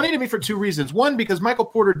 And it's funny to me for 2 reasons. One, because Michael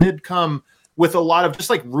Porter did come with a lot of just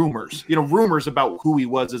like rumors about who he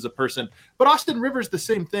was as a person. But Austin Rivers, the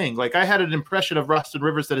same thing. Like I had an impression of Austin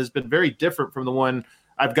Rivers that has been very different from the one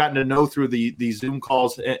I've gotten to know through the Zoom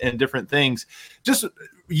calls and different things. Just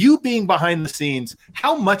you being behind the scenes,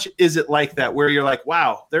 how much is it like that where you're like,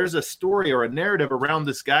 wow, there's a story or a narrative around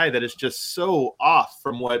this guy that is just so off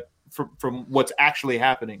from what's actually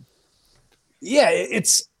happening? Yeah,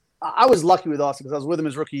 I was lucky with Austin because I was with him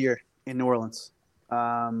his rookie year in New Orleans.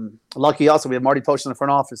 Lucky also we have Marty Poach in the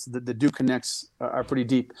front office. The Duke connects are pretty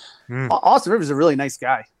deep. Austin Rivers is a really nice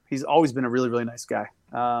guy. He's always been a really, really nice guy.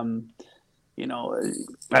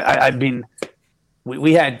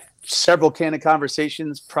 We had several candid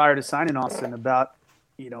conversations prior to signing Austin about,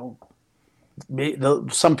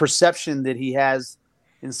 some perception that he has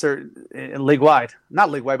in league-wide,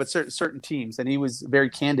 not league-wide, but certain teams. And he was very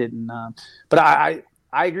candid. But I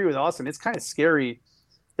agree with Austin. It's kind of scary.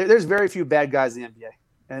 There's very few bad guys in the NBA,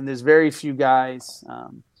 and there's very few guys.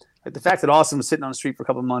 The fact that Austin was sitting on the street for a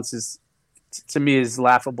couple of months to me is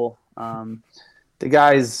laughable. The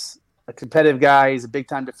guy's a competitive guy. He's a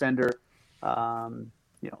big-time defender.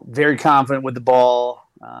 Very confident with the ball.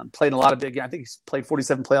 Played in a lot of big games. I think he's played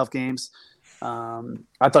 47 playoff games.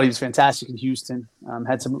 I thought he was fantastic in Houston.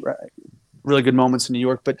 Had some really good moments in New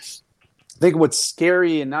York. But I think what's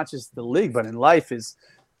scary, and not just the league, but in life, is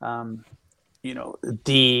you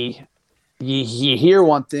hear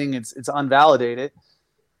one thing, it's unvalidated,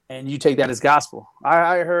 and you take that as gospel.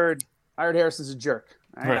 I heard Harrison's a jerk.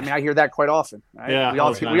 Right? I mean, I hear that quite often. Right? Yeah, we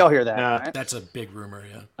all hear that. Yeah. Right? That's a big rumor.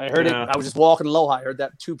 Yeah, I heard it. I was just walking in Aloha. I heard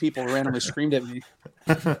that 2 people randomly screamed at me.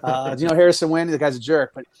 Do you know Harrison Wind? The guy's a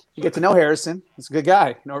jerk, but you get to know Harrison. He's a good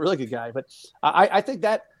guy, a really good guy. But I think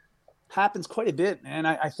that happens quite a bit, man.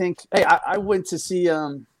 I think. Hey, I went to see.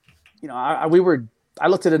 I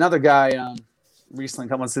looked at another guy recently.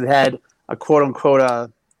 That had a quote unquote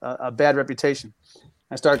a bad reputation.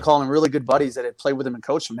 I started calling him really good buddies that had played with him and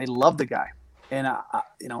coached him. They loved the guy. And,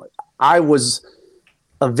 I was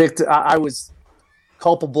a victim. I was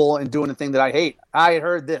culpable in doing the thing that I hate. I had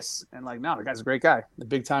heard this and no, the guy's a great guy, the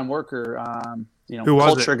big time worker, Who was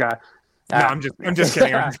culture it? guy. No, I'm just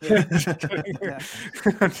kidding.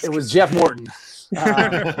 It was Jeff Morton.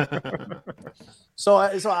 So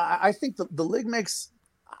I think the league makes.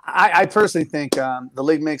 I personally think the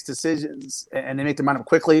league makes decisions and they make their mind up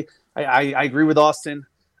quickly. I agree with Austin.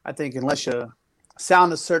 I think unless you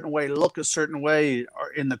sound a certain way, look a certain way,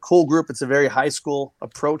 or in the cool group, it's a very high school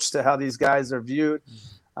approach to how these guys are viewed.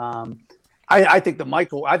 I think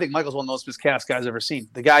Michael's one of the most miscast guys I've ever seen.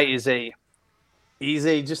 The guy is a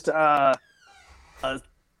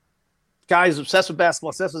guy who's obsessed with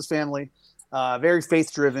basketball, obsessed with his family, very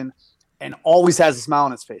faith driven, and always has a smile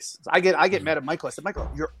on his face. I get mad at Michael. I said,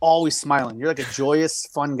 Michael, you're always smiling. You're like a joyous,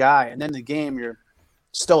 fun guy, and then in the game you're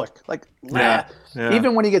stoic.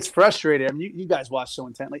 Even when he gets frustrated, I mean, you guys watch so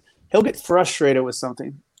intently, he'll get frustrated with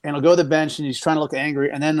something and he'll go to the bench and he's trying to look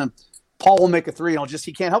angry, and then Paul will make a three and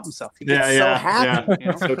he can't help himself. He gets so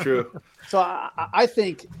happy. So true. So I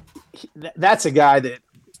think that's a guy that,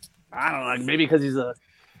 I don't know, maybe because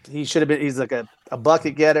he's like a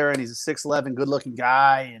bucket getter and he's a 6'11", good looking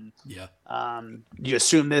guy, and you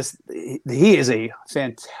assume this. He is a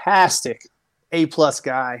fantastic A+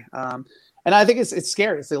 guy. And I think it's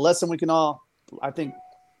scary. It's a lesson we can all, I think,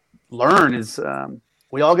 learn is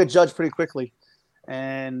we all get judged pretty quickly.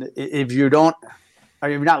 And if you're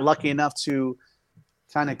not lucky enough to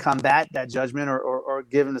kind of combat that judgment or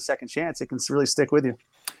give him a second chance, it can really stick with you.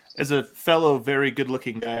 As a fellow, very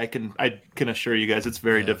good-looking guy, I can assure you guys it's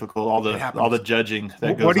very difficult. All the judging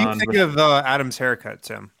that goes on. What do you think of Adam's haircut,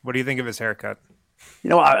 Tim? What do you think of his haircut?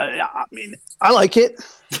 I mean, I like it.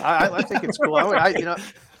 I think it's cool.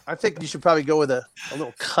 I think you should probably go with a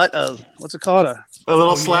little cut of, what's it called? A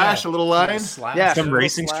little slash, a little line? Yeah, some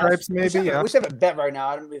racing stripes maybe? We should have a bet right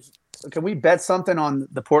now. Can we bet something on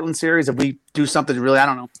the Portland series? If we do something really, I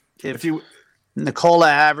don't know. If Nikola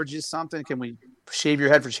averages something, can we shave your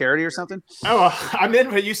head for charity or something? Oh, I'm in.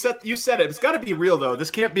 But you said it. It's got to be real though.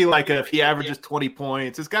 This can't be like if he averages 20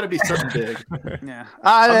 points. It's got to be something big. Yeah,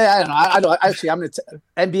 I don't know. Actually, I'm gonna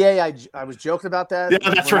NBA. I was joking about that. Yeah,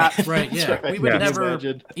 that's right. Right. Yeah, That's right. we would never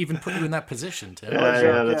Imagine. even put you in that position, Tim.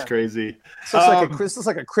 Yeah, that's crazy. This looks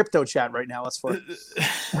like a crypto chat right now. That's fun.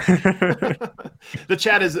 The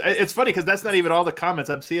chat is. It's funny because that's not even all the comments.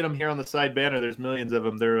 I'm seeing them here on the side banner. There's millions of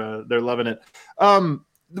them. They're loving it.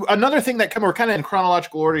 Another thing that we're kind of in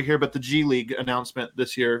chronological order here, but the G League announcement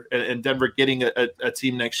this year and Denver getting a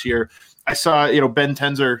team next year. I saw, Ben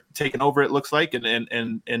Tenzer taking over, it looks like,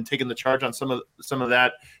 and taking the charge on some of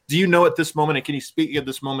that. Do you know at this moment, and can you speak at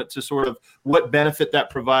this moment to sort of what benefit that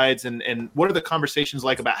provides, and what are the conversations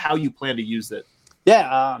like about how you plan to use it?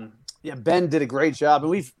 Yeah, Ben did a great job, and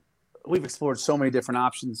we've explored so many different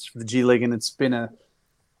options for the G League, and it's been a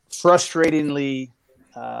frustratingly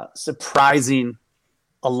surprising,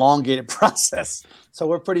 elongated process. So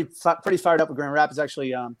we're pretty fired up with Grand Rapids.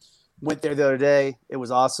 Actually, went there the other day. It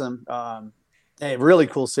was awesome. Really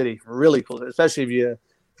cool city, really cool, especially if you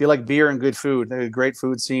like beer and good food. There's a great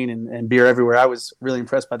food scene and beer everywhere. I was really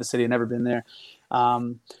impressed by the city. I've never been there.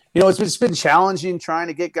 It's been challenging trying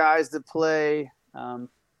to get guys to play kind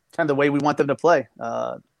of the way we want them to play.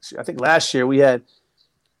 I think last year we had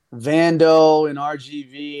Vando and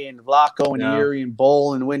RGV and Vlaco and Erie and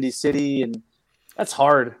Bowl and Windy City, and that's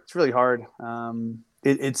hard. It's really hard.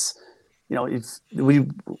 If we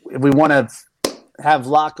want to have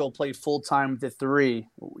Vlaco play full time to 3,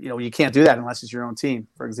 you can't do that unless it's your own team,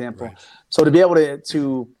 for example. Right. So to be able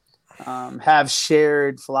to have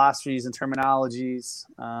shared philosophies and terminologies,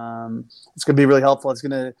 it's going to be really helpful. It's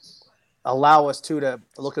going to allow us to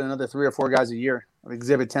look at another 3 or 4 guys a year.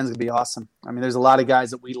 Exhibit 10 is going to be awesome. I mean, there's a lot of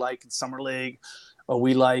guys that we like in summer league, or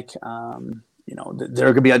we like.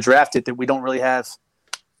 They're going to be undrafted that we don't really have.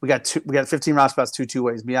 We got 15 roster spots, 2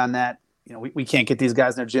 ways. Beyond that, we can't get these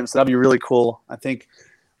guys in their gym. So that'll be really cool. I think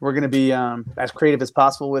we're going to be as creative as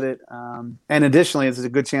possible with it. And additionally, it's a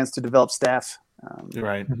good chance to develop staff.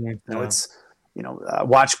 Right. It's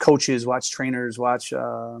watch coaches, watch trainers, watch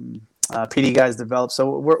PD guys develop.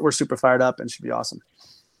 So we're super fired up and should be awesome.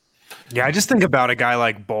 Yeah, I just think about a guy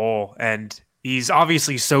like Bol, and he's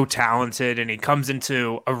obviously so talented, and he comes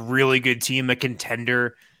into a really good team, a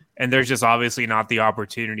contender, and there's just obviously not the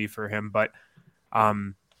opportunity for him. But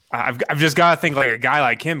I've just got to think like a guy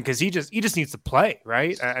like him, because he just needs to play,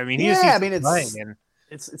 right? I mean,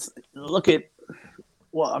 it's look at.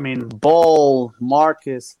 Well, I mean, Bol,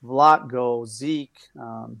 Marcus, Vlatko, Zeke,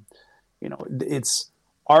 it's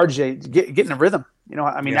RJ getting a rhythm.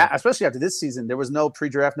 Especially after this season, there was no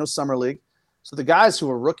pre-draft, no summer league. So the guys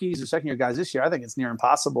who are rookies or second-year guys this year, I think it's near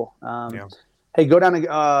impossible. Hey, go down to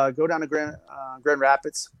Grand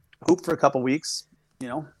Rapids, hoop for a couple weeks,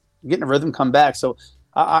 getting a rhythm, come back. So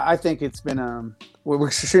I think it's been we're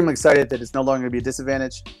extremely excited that it's no longer going to be a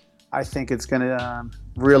disadvantage. I think it's going to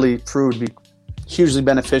really prove to be hugely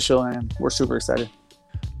beneficial, and we're super excited.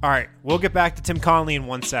 All right, we'll get back to Tim Connolly in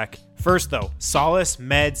one sec. First, though, Solace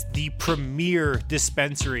Meds, the premier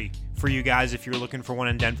dispensary for you guys if you're looking for one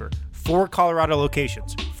in Denver. 4 Colorado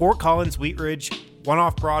locations: Fort Collins, Wheat Ridge, one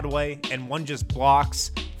off Broadway, and one just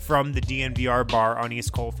blocks from the DNVR bar on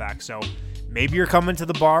East Colfax. So maybe you're coming to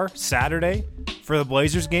the bar Saturday for the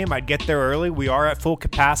Blazers game. I'd get there early. We are at full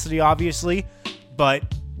capacity, obviously,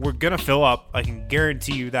 but we're going to fill up. I can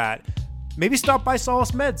guarantee you that. Maybe stop by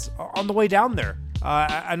Solace Meds on the way down there.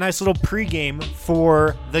 A nice little pregame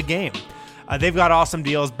for the game. They've got awesome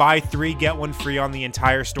deals. Buy 3, get 1 free on the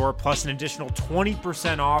entire store, plus an additional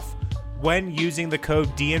 20% off when using the code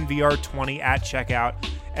DNVR20 at checkout.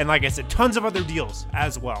 And like I said, tons of other deals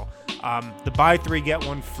as well. The buy 3, get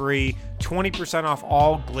 1 free, 20% off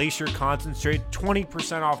all Glacier concentrate,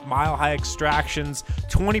 20% off Mile High extractions,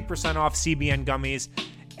 20% off CBN gummies,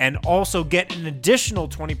 and also get an additional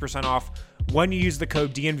 20% off when you use the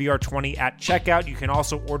code DNVR20 at checkout. You can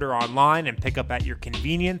also order online and pick up at your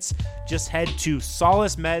convenience. Just head to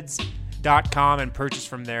solacemeds.com and purchase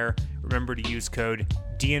from there. Remember to use code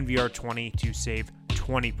DNVR20 to save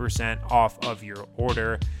 20% off of your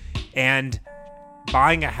order. And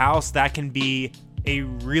buying a house, that can be a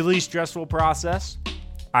really stressful process.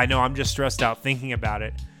 I know I'm just stressed out thinking about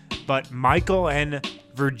it. But Michael and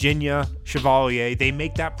Virginia Chevalier, they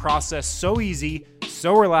make that process so easy,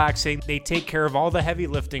 so relaxing. They take care of all the heavy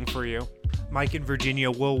lifting for you. Mike and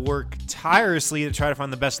Virginia will work tirelessly to try to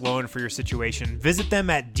find the best loan for your situation. Visit them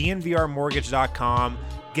at dnvrmortgage.com.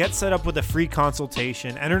 Get set up with a free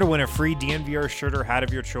consultation. Enter to win a free DNVR shirt or hat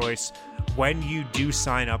of your choice when you do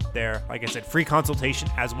sign up there. Like I said, free consultation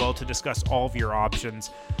as well to discuss all of your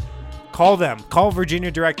options. Call them. Call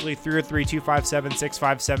Virginia directly,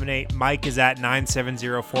 303-257-6578. Mike is at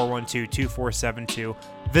 970-412-2472.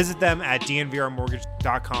 Visit them at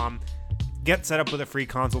dnvrmortgage.com. Get set up with a free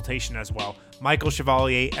consultation as well. Michael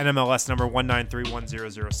Chevalier, NMLS number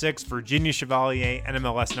 1931006. Virginia Chevalier,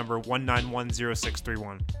 NMLS number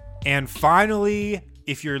 1910631. And finally,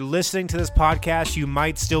 if you're listening to this podcast, you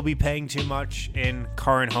might still be paying too much in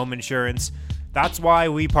car and home insurance. That's why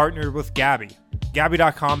we partnered with Gabi.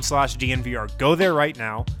 Gabi.com/DNVR. Go there right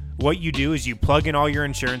now. What you do is you plug in all your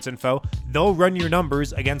insurance info. They'll run your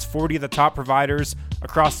numbers against 40 of the top providers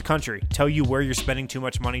across the country. Tell you where you're spending too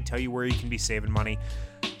much money. Tell you where you can be saving money.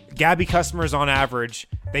 Gabi customers, on average,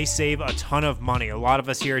 they save a ton of money. A lot of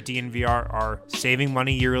us here at DNVR are saving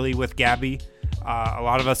money yearly with Gabi. A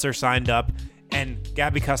lot of us are signed up. And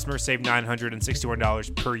Gabi customers save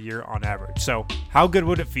 $961 per year on average. So how good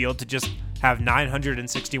would it feel to just have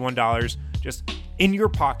 $961 just in your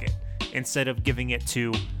pocket instead of giving it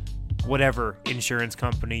to whatever insurance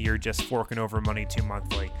company you're just forking over money to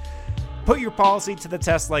monthly? Put your policy to the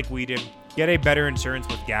test like we did. Get a better insurance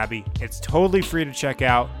with Gabi. It's totally free to check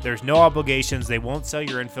out. There's no obligations. They won't sell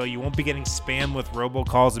your info. You won't be getting spam with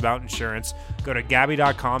robocalls about insurance. Go to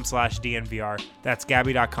Gabi.com/DNVR. That's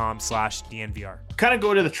Gabi.com/DNVR. Kind of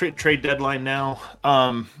go to the trade deadline now.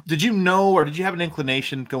 Did you know, or did you have an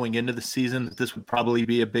inclination going into the season that this would probably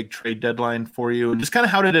be a big trade deadline for you? And just kind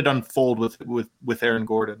of how did it unfold with Aaron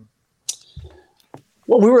Gordon?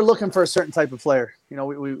 Well, we were looking for a certain type of player.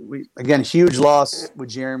 We again, huge loss with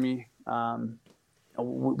Jeremy.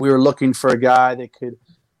 We were looking for a guy that could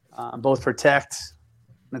both protect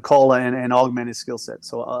Nikola and augment his skill set.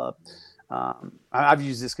 So I've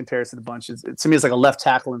used this comparison a bunch. To me, it's like a left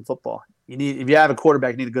tackle in football. If you have a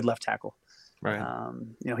quarterback, you need a good left tackle. Right.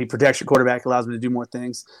 He protects your quarterback, allows him to do more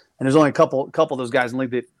things. And there's only a couple of those guys in the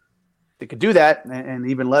league that could do that, and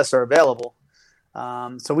even less are available.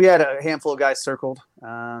 So we had a handful of guys circled.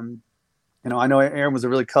 I know Aaron was a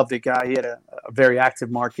really coveted guy. He had a very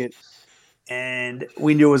active market, and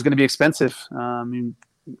we knew it was going to be expensive.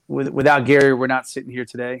 Without Gary, we're not sitting here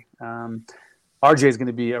today. RJ is going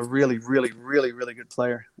to be a really, really, really, really good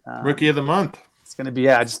player. Rookie of the month. It's going to be,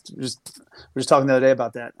 yeah. We're just talking the other day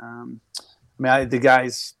about that. The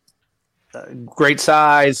guy's great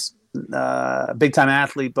size, big time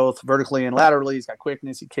athlete, both vertically and laterally. He's got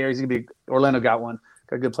quickness. He carries. He's going to be. Orlando got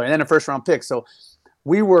a good player, and then a first round pick. So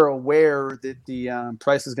we were aware that the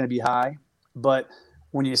price is going to be high, but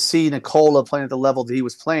when you see Nikola playing at the level that he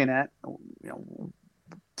was playing at,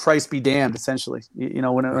 price be damned. Essentially,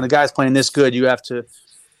 when a guy's playing this good, you have to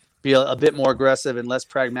be a bit more aggressive and less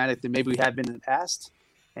pragmatic than maybe we had been in the past,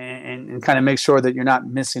 and kind of make sure that you're not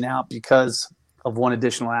missing out because of one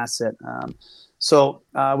additional asset. So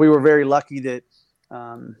we were very lucky that,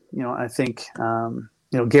 I think,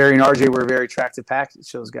 Gary and RJ were a very attractive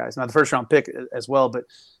package, those guys. Now, the first round pick as well, but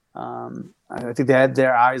I think they had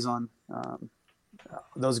their eyes on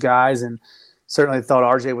those guys, and certainly thought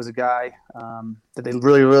RJ was a guy that they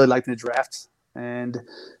really, really liked in the draft. And,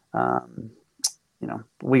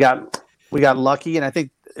 we got lucky, and I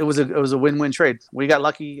think it was a win-win trade. We got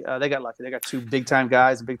lucky. They got lucky. They got two big-time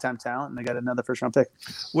guys and big-time talent, and they got another first-round pick.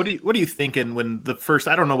 What are you thinking when the first,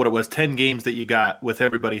 I don't know what it was, 10 games that you got with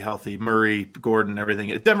everybody healthy, Murray, Gordon,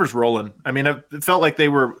 everything. Denver's rolling. I mean, it felt like they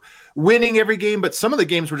were winning every game, but some of the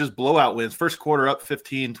games were just blowout wins. First quarter up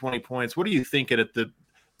 15, 20 points. What are you thinking at the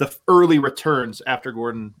early returns after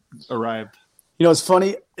Gordon arrived? It's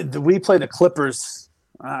funny. We played the Clippers.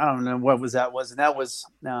 I don't know what that was. And that was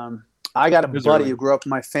I got a buddy who grew up in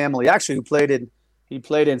my family, actually, who played in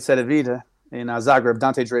Cedevita in Zagreb,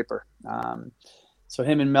 Dante Draper. So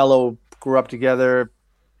him and Melo grew up together,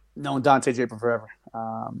 known Dante Draper forever.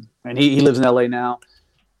 And he lives in LA now.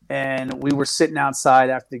 And we were sitting outside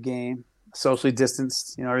after the game, socially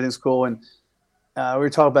distanced, everything's cool. And we were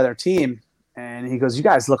talking about our team. And he goes, "You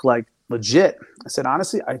guys look like legit." I said,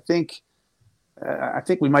 "Honestly, I think we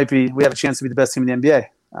have a chance to be the best team in the NBA.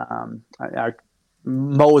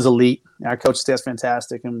 Mo is elite. Our coach staff's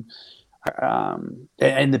fantastic, and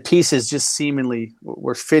the pieces just seemingly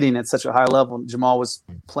were fitting at such a high level. Jamal was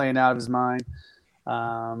playing out of his mind.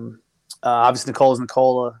 Obviously, Nikola's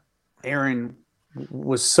Nikola. Aaron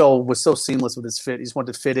was so seamless with his fit. He just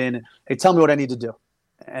wanted to fit in. And, hey, tell me what I need to do,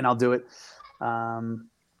 and I'll do it.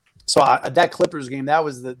 So that Clippers game, that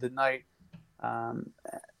was the night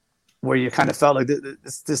where you kind of felt like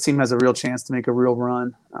this team has a real chance to make a real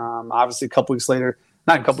run. Obviously,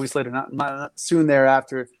 not soon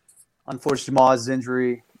thereafter, unfortunately, Jamal's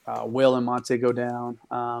injury, Will and Monte go down.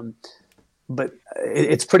 But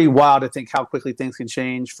it's pretty wild to think how quickly things can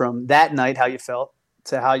change from that night, how you felt,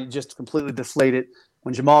 to how you just completely deflated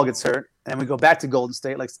when Jamal gets hurt. And we go back to Golden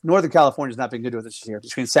State. Like, Northern California's not been good with us this year,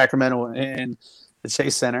 between Sacramento and the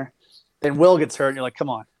Chase Center. Then Will gets hurt, and you're like, come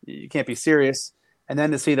on, you can't be serious. And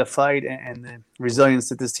then to see the fight and the resilience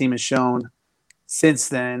that this team has shown since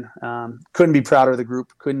then, couldn't be prouder of the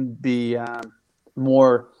group, couldn't be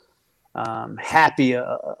more happy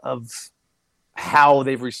of how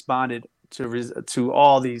they've responded to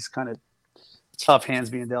all these kind of tough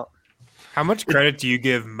hands being dealt. How much credit do you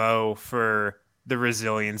give Mo for the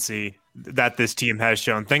resiliency that this team has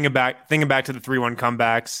shown? Thinking back to the 3-1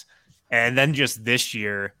 comebacks, and then just this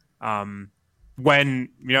year, when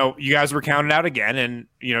you guys were counted out again,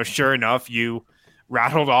 and sure enough, you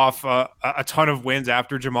rattled off a ton of wins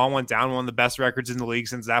after Jamal went down, one of the best records in the league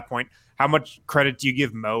since that point. How much credit do you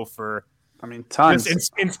give Mo for? Tons.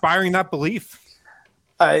 Just inspiring that belief.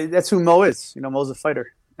 That's who Mo is. Mo's a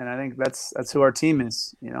fighter, and I think that's who our team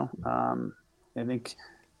is. I think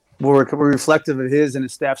we're reflective of his and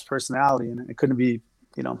his staff's personality, and it couldn't be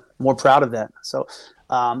more proud of that. So,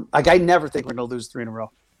 I never think we're going to lose 3 in a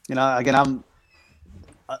row. I'm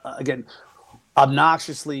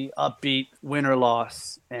obnoxiously upbeat, win or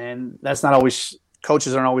loss, and that's not always.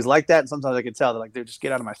 Coaches aren't always like that, and sometimes I can tell they're like, "Dude, just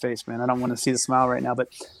get out of my face, man. I don't want to see the smile right now." But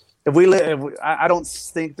I don't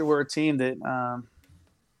think that we're a team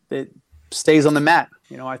that stays on the mat.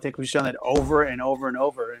 I think we've shown that over and over and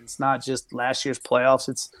over, and it's not just last year's playoffs.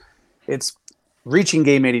 It's reaching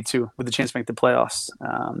game 82 with a chance to make the playoffs.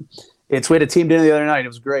 We had a team dinner the other night. It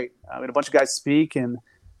was great. We had a bunch of guys speak, and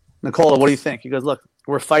Nikola, what do you think? He goes, "Look,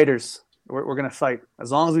 we're fighters. We're going to fight.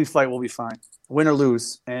 As long as we fight, we'll be fine, win or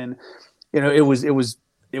lose." And it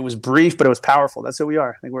was brief, but it was powerful. That's who we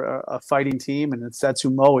are. I think we're a fighting team, and that's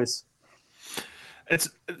who Mo is.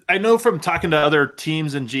 I know from talking to other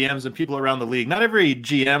teams and GMs and people around the league, not every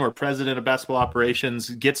GM or president of basketball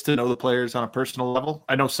operations gets to know the players on a personal level.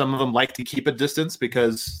 I know some of them like to keep a distance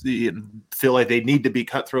because they feel like they need to be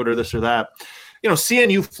cutthroat or this or that. Seeing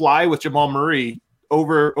you fly with Jamal Murray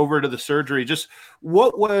over to the surgery, just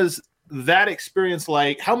what was that experience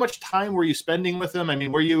like? How much time were you spending with him? I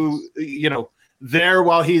mean, were you, there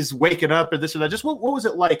while he's waking up or this or that? Just what was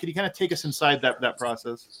it like? Can you kind of take us inside that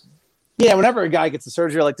process? Yeah, whenever a guy gets a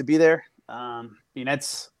surgery, I like to be there. I'm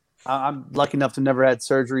lucky enough to never had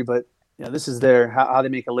surgery, but this is how they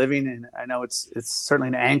make a living, and I know it's certainly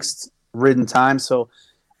an angst-ridden time. So,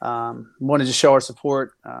 wanted to show our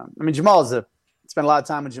support. Jamal spent a lot of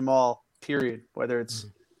time with Jamal. Period. Whether it's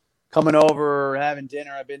coming over or having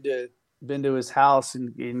dinner, I've been to his house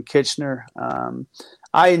in Kitchener.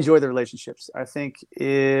 I enjoy the relationships. I think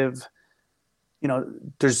if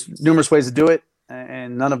there's numerous ways to do it,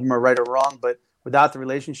 and none of them are right or wrong, but without the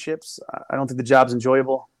relationships, I don't think the job's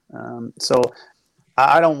enjoyable. So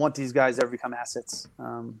I don't want these guys to ever become assets.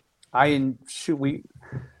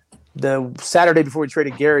 The Saturday before we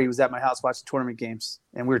traded Gary, he was at my house watching tournament games,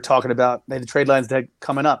 and we were talking about the trade lines that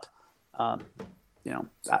coming up.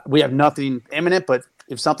 We have nothing imminent, but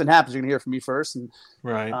if something happens, you're gonna hear from me first. And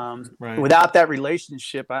right. Without that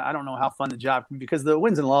relationship, I don't know how fun the job can be, because the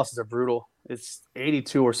wins and losses are brutal. It's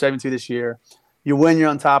 82 or 72 this year. You win, you're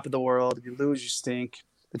on top of the world. You lose, you stink.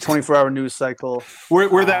 The 24-hour news cycle.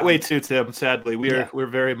 We're that way too, Tim. Sadly, we're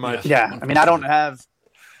very much. Yeah, I don't have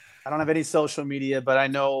any social media, but I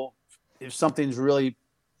know if something's really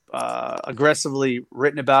aggressively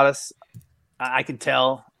written about us, I can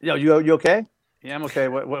tell. You okay? Yeah, I'm okay.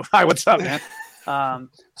 Hi, what's up, man?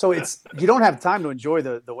 So you don't have time to enjoy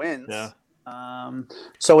the wins. Yeah.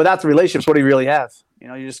 So without the relationships, what do you really have?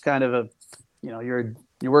 You're just kind of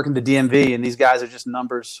you're working the DMV, and these guys are just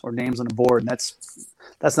numbers or names on the board. And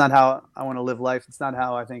that's not how I want to live life. It's not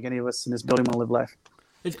how I think any of us in this building want to live life.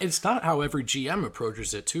 It's not how every GM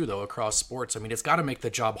approaches it too, though, across sports. It's got to make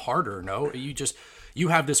the job harder. No, you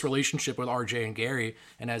have this relationship with RJ and Gary,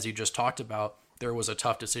 and as you just talked about, there was a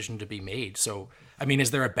tough decision to be made. So,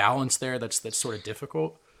 is there a balance there that's sort of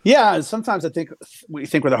difficult? Yeah, sometimes I think we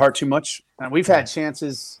think with the heart too much. And we've had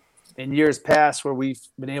chances in years past where we've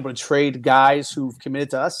been able to trade guys who've committed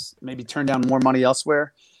to us, maybe turn down more money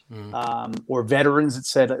elsewhere, or veterans that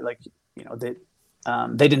said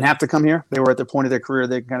they didn't have to come here. They were at the point of their career.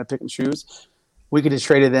 They can kind of pick and choose. We could have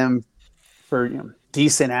traded them for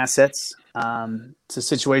decent assets to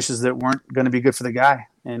situations that weren't going to be good for the guy,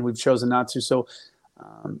 and we've chosen not to. So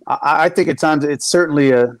I think at times it's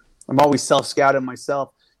certainly I'm always self-scouting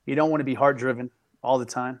myself. You don't want to be heart-driven all the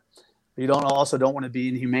time. You don't want to be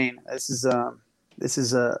inhumane. This is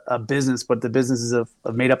a business, but the business is of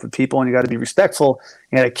made up of people, and you got to be respectful.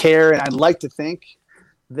 You got to care, and I'd like to think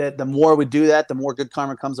that the more we do that, the more good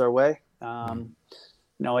karma comes our way.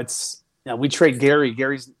 We trade Gary.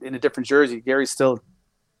 Gary's in a different jersey. Gary's still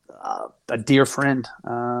a dear friend.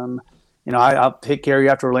 I'll pick Gary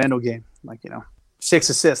after Orlando game. 6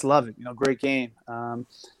 assists, love it. Great game.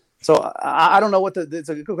 So I don't know it's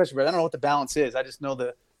a good question, but I don't know what the balance is. I just know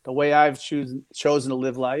the way I've chosen to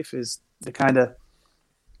live life is to kind of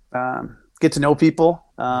get to know people,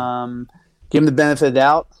 give them the benefit of the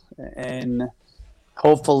doubt, and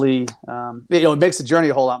hopefully, it makes the journey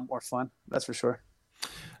a whole lot more fun. That's for sure.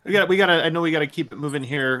 I know we got to keep it moving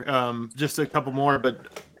here. Just a couple more,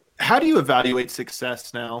 but how do you evaluate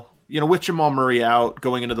success now? With Jamal Murray out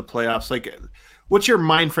going into the playoffs, what's your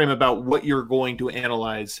mind frame about what you're going to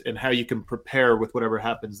analyze and how you can prepare with whatever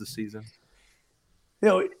happens this season?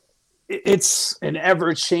 It's an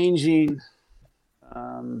ever-changing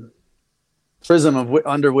prism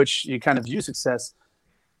under which you kind of view success.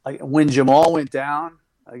 When Jamal went down,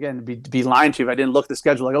 again, to be lying to you if I didn't look at the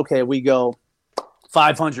schedule, okay, we go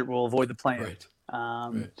 500, we'll avoid the play-in.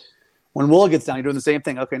 Right. When Will gets down, you're doing the same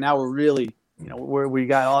thing. Okay, now we're really, where we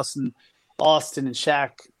got Austin and Shaq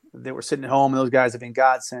that were sitting at home, and those guys have been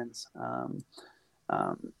godsends.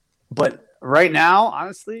 But right now,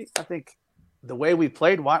 honestly, I think the way we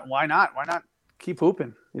played, why not? Why not keep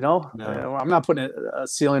hooping? No. I'm not putting a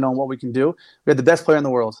ceiling on what we can do. We had the best player in the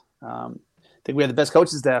world. I think we have the best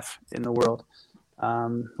coaching staff in the world.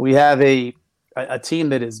 We have a team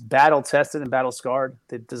that is battle tested and battle scarred,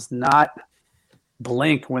 that does not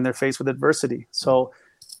blink when they're faced with adversity. So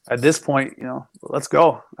at this point, let's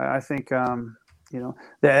go. I think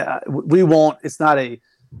that we won't. It's not a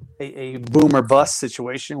boom or bust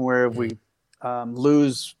situation where if we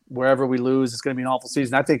lose wherever we lose, it's going to be an awful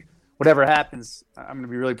season. I think whatever happens, I'm going to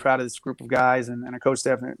be really proud of this group of guys and our coach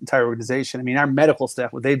staff and our entire organization. Our medical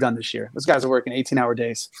staff, what they've done this year. Those guys are working 18-hour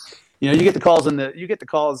days. You get the calls on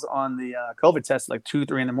the COVID test like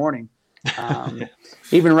 2-3 in the morning.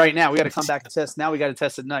 Even right now, we got to come back and test. Now we got to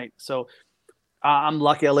test at night. So I'm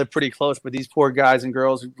lucky I live pretty close, but these poor guys and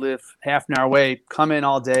girls who live half an hour away come in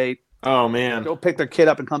all day. Oh man, go pick their kid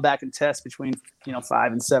up and come back and test between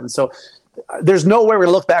 5 and 7. So there's no way we're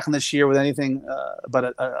gonna look back on this year with anything but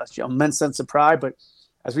a immense sense of pride. But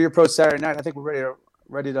as we approach Saturday night, I think we're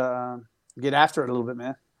ready to get after it a little bit,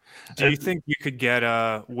 man. Do you think you could get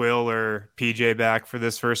Will or PJ back for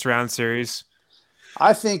this first round series?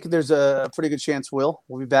 I think there's a pretty good chance Will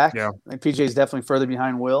be back. Yeah. I think PJ is definitely further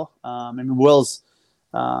behind Will. I mean, Will's,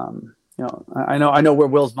 I know where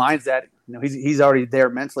Will's mind's at. He's already there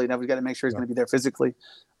mentally. Now we've got to make sure he's going to be there physically.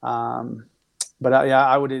 But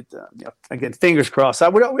I would, again, fingers crossed.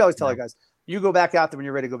 We always tell our guys, you go back out there when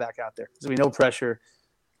you're ready to go back out there. There's going to be no pressure.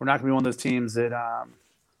 We're not going to be one of those teams that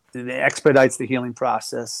expedites the healing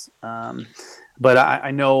process. But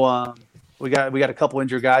I know we got a couple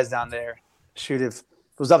injured guys down there. Shoot, if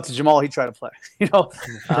it was up to Jamal, he'd try to play.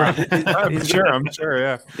 I'm sure,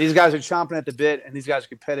 yeah. These guys are chomping at the bit, and these guys are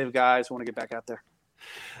competitive guys who want to get back out there.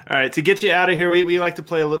 All right, to get you out of here, we like to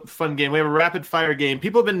play a fun game. We have a rapid fire game.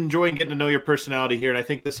 People have been enjoying getting to know your personality here, and I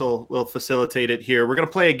think this will facilitate it here. We're going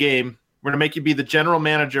to play a game. We're going to make you be the general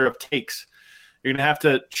manager of takes. You're going to have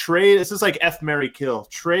to trade. This is like F, Marry, Kill.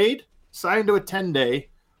 Trade, sign to a 10-day,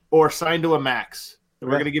 or sign to a max. We're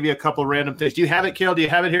going to give you a couple random things. Do you have it, Kale? Do you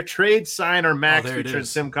have it here? Trade, sign, or max featuring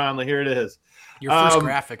Tim Conley. Here it is. Your first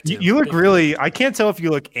graphic, Tim. You look really – I can't tell if you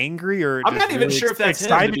look angry or I'm not even really sure if that's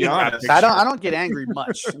him, to be honest. I don't get angry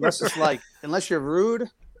much unless you're rude.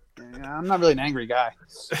 I'm not really an angry guy.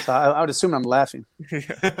 So I would assume I'm laughing.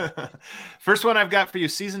 First one I've got for you,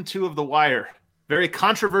 season 2 of The Wire. Very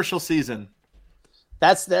controversial season.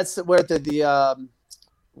 That's where the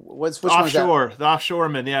which offshore, one is that? The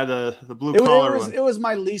offshoreman, the blue collar one. It was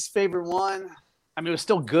my least favorite one. I mean, it was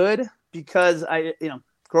still good because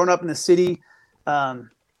growing up in the city,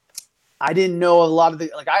 I didn't know a lot of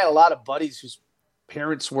I had a lot of buddies whose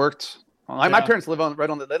parents worked. My parents live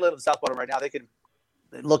they live in South Bottom right now. They could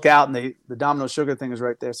look out and the Domino Sugar thing is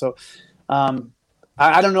right there. So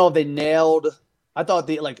I don't know if they nailed. I thought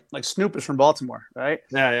like Snoop is from Baltimore, right?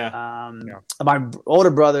 Yeah. My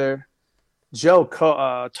older brother Joe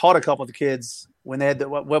taught a couple of the kids when they had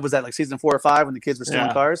what was that, like season 4 or 5 when the kids were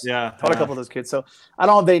stealing cars? Yeah. Taught a couple of those kids. So I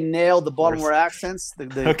don't know if they nailed the Baltimore accents,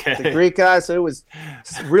 the Greek guys. So it was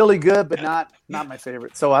really good, but not my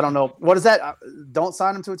favorite. So I don't know. What is that? Don't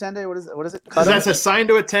sign them to a 10-day? What is it? That's a sign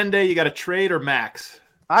to a 10-day. You got to trade or max.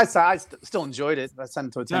 I still enjoyed it. I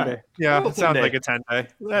signed them to a 10-day. Yeah, it sounds like a 10-day.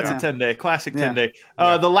 That's a 10-day. Classic 10-day.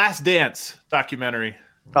 The Last Dance documentary.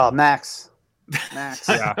 Oh, Max.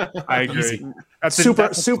 Yeah, I agree. That's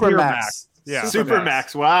super max. Yeah, super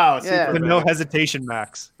max. Wow. Yeah. No hesitation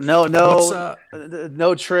max.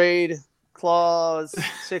 No trade clause.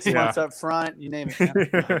 6 months up front. You name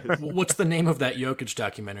it. What's the name of that Jokic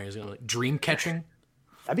documentary? Is it like Dream Catching?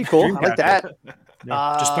 That'd be cool. I like that.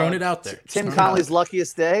 Just throwing it out there. Tim Conley's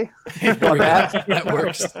luckiest day. That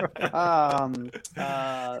works.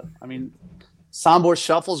 I mean, Sombor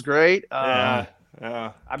Shuffle's great. Yeah.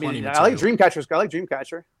 I mean, I like Dreamcatcher. I like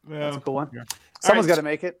Dreamcatcher. Yeah. That's a cool one. Yeah. Someone's got to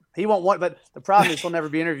make it. He won't want, but the problem is he'll never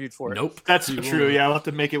be interviewed for it. Nope. That's true. Yeah, I'll have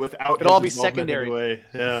to make it without. It'll all be secondary. Anyway.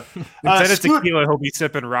 Yeah. Instead of tequila, he'll be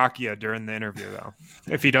sipping Rakia during the interview, though.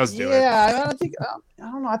 If he does do it. Yeah, I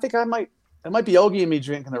don't know. I think it might be Ogie and me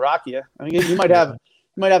drinking the Rakia. I mean, he might have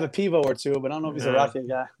a Pivo or two, but I don't know if he's a Rakia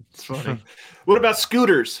guy. It's funny. What about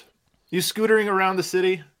scooters? You scootering around the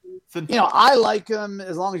city? I like them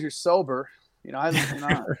as long as you're sober.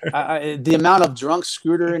 The amount of drunk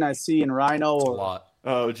scootering I see in Rhino or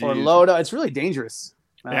Loda, it's really dangerous.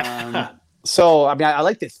 So I mean, I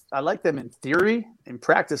like them in theory. In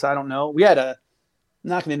practice, I don't know. We had I'm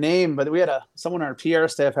not going to name, but we had someone on our PR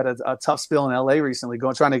staff had a tough spill in LA recently,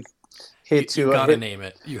 trying to hit to. You gotta name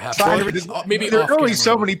it. You have to. Maybe there are only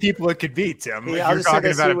so many people it could be, Tim. Yeah, you're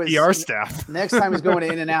talking about a PR staff. Next time he's going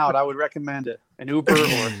in and out, I would recommend an Uber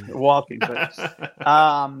or walking. But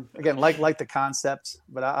again, like the concept,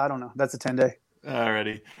 but I don't know. That's a 10-day.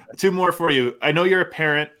 Alrighty, 2 more for you. I know you're a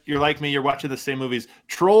parent. You're like me. You're watching the same movies.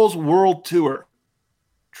 Trolls World Tour.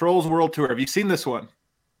 Have you seen this one?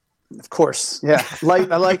 Of course, yeah.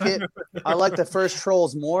 I like it. I like the first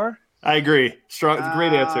Trolls more. I agree. Strong,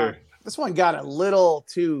 great answer. This one got a little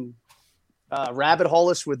too rabbit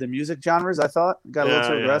hole-ish with the music genres, I thought. Got a little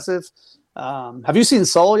too aggressive. Have you seen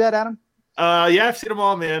Soul yet, Adam? Yeah, I've seen them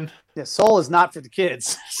all, man. Yeah, Soul is not for the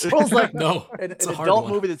kids. Soul's like an adult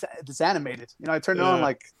movie that's animated. I turned it on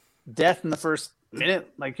like death in the first minute.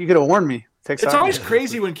 Like, you could have warned me. It's always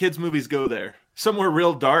crazy when kids' movies go there. Somewhere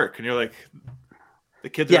real dark, and you're like... The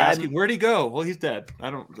kids are asking, where'd he go? Well, he's dead. I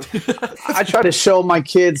don't. I try to show my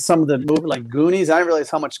kids some of the movie, like Goonies. I didn't realize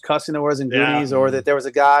how much cussing there was in Goonies, or that there was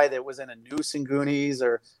a guy that was in a noose in Goonies,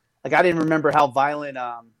 or like I didn't remember how violent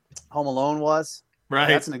Home Alone was. Right,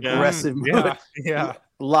 that's an aggressive movie. Yeah,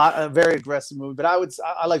 a very aggressive movie. But I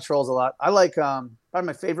like Trolls a lot. I like probably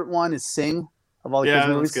my favorite one is Sing. of all the kids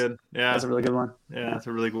movies. Yeah, that's good. Yeah, that's a really good one. Yeah, that's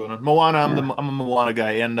a really good one. Moana, I'm a Moana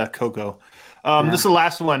guy, and Coco. This is the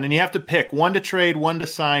last one, and you have to pick one to trade, one to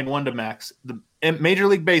sign, one to max. The Major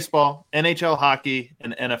League Baseball, NHL hockey,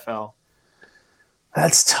 and NFL.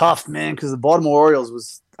 That's tough, man, because the Baltimore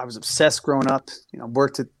Orioles I was obsessed growing up.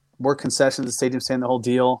 Worked concessions, the stadium stand, the whole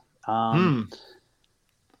deal. I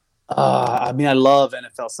love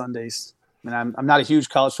NFL Sundays. I mean, I'm not a huge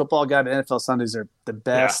college football guy, but NFL Sundays are the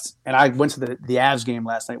best. Yeah. And I went to the Avs game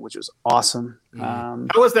last night, which was awesome. How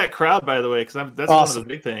was that crowd, by the way? Because that's awesome. One of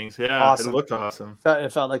the big things. Yeah, awesome. It looked awesome.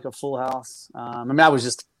 It felt like a full house. I was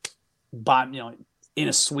just, in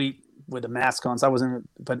a suite with a mask on, so I wasn't.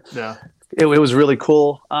 But it was really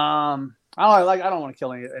cool. I don't want to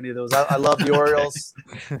kill any of those. I love the Orioles.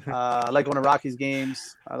 I like going to Rockies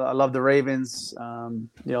games. I love the Ravens.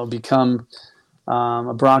 Become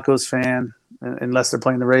a Broncos fan unless they're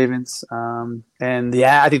playing the Ravens. I think the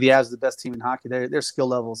Avs are the best team in hockey. Their skill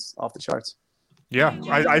levels off the charts. Yeah,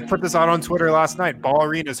 I put this out on Twitter last night. Ball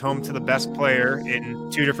Arena is home to the best player in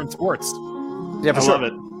 2 different sports. Yeah, for sure. Love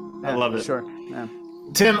it. I love it. Sure. Yeah.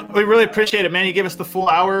 Tim, we really appreciate it, man. You gave us the full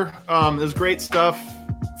hour. It was great stuff.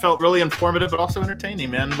 Felt really informative, but also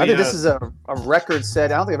entertaining, man. I think this is a record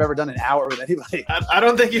set. I don't think I've ever done an hour with anybody. I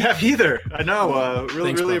don't think you have either. I know.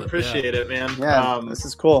 Really appreciate it, man. Yeah, this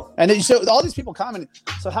is cool. And then, so all these people commenting.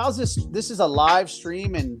 So how's this? This is a live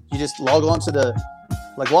stream, and you just log on to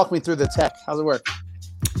walk me through the tech. How's it work?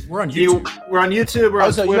 We're on YouTube. We're on YouTube. We're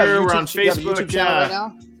on Twitter. We're on Facebook. You have a YouTube channel right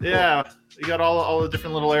now? Yeah. Cool. You got all the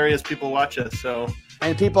different little areas people watch us. So.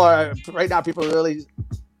 And people are really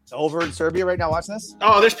over in Serbia right now watching this?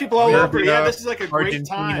 Oh, there's people all over. Yeah, this is like a great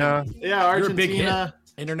time. Yeah, Argentina,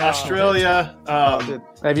 Australia.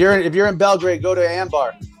 If you're in Belgrade, go to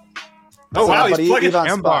Ambar. Oh wow, he's plugging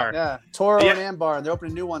Ambar. Yeah, Toro and Ambar, and they're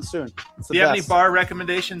opening a new one soon. Do you have any bar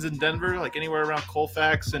recommendations in Denver, like anywhere around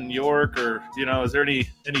Colfax and York, or is there any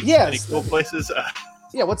cool places?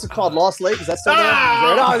 Yeah, what's it called? Lost Lake? Is that still there?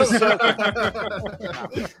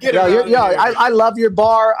 I love your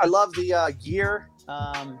bar. I love the gear.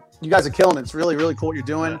 You guys are killing it. It's really, really cool what you're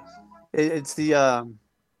doing. Yeah. It's the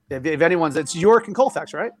if anyone's, it's York and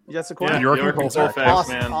Colfax, right? That's the corner. Yeah, York and Colfax.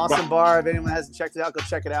 Awesome bar. If anyone hasn't checked it out, go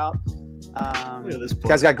check it out. You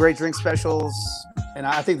guys got great drink specials, and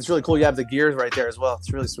I think it's really cool. You have the gears right there as well.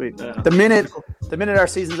 It's really sweet. Yeah. The minute our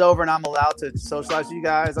season's over and I'm allowed to socialize with you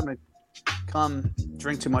guys, I'm gonna come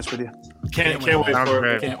drink too much with you. Can't wait for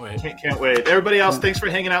it. Can't wait. Everybody else, thanks for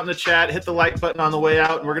hanging out in the chat. Hit the like button on the way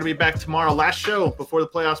out, and we're going to be back tomorrow. Last show before the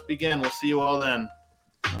playoffs begin. We'll see you all then.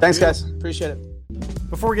 Thanks, guys. Appreciate it.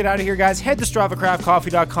 Before we get out of here, guys, head to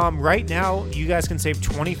StravaCraftCoffee.com. Right now, you guys can save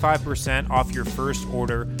 25% off your first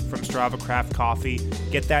order from Strava Craft Coffee.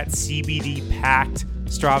 Get that CBD-packed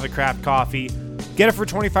Strava Craft Coffee. Get it for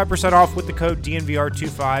 25% off with the code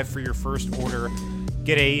DNVR25 for your first order.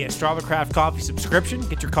 Get a Strava Craft Coffee subscription.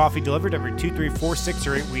 Get your coffee delivered every 2, 3, 4, 6,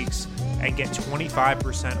 or 8 weeks. And get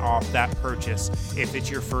 25% off that purchase if it's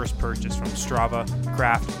your first purchase from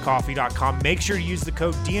StravaCraftCoffee.com. Make sure to use the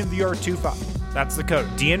code DNVR25. That's the code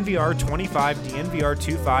DNVR25,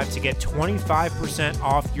 DNVR25 to get 25%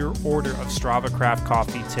 off your order of Strava Craft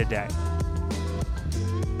Coffee today.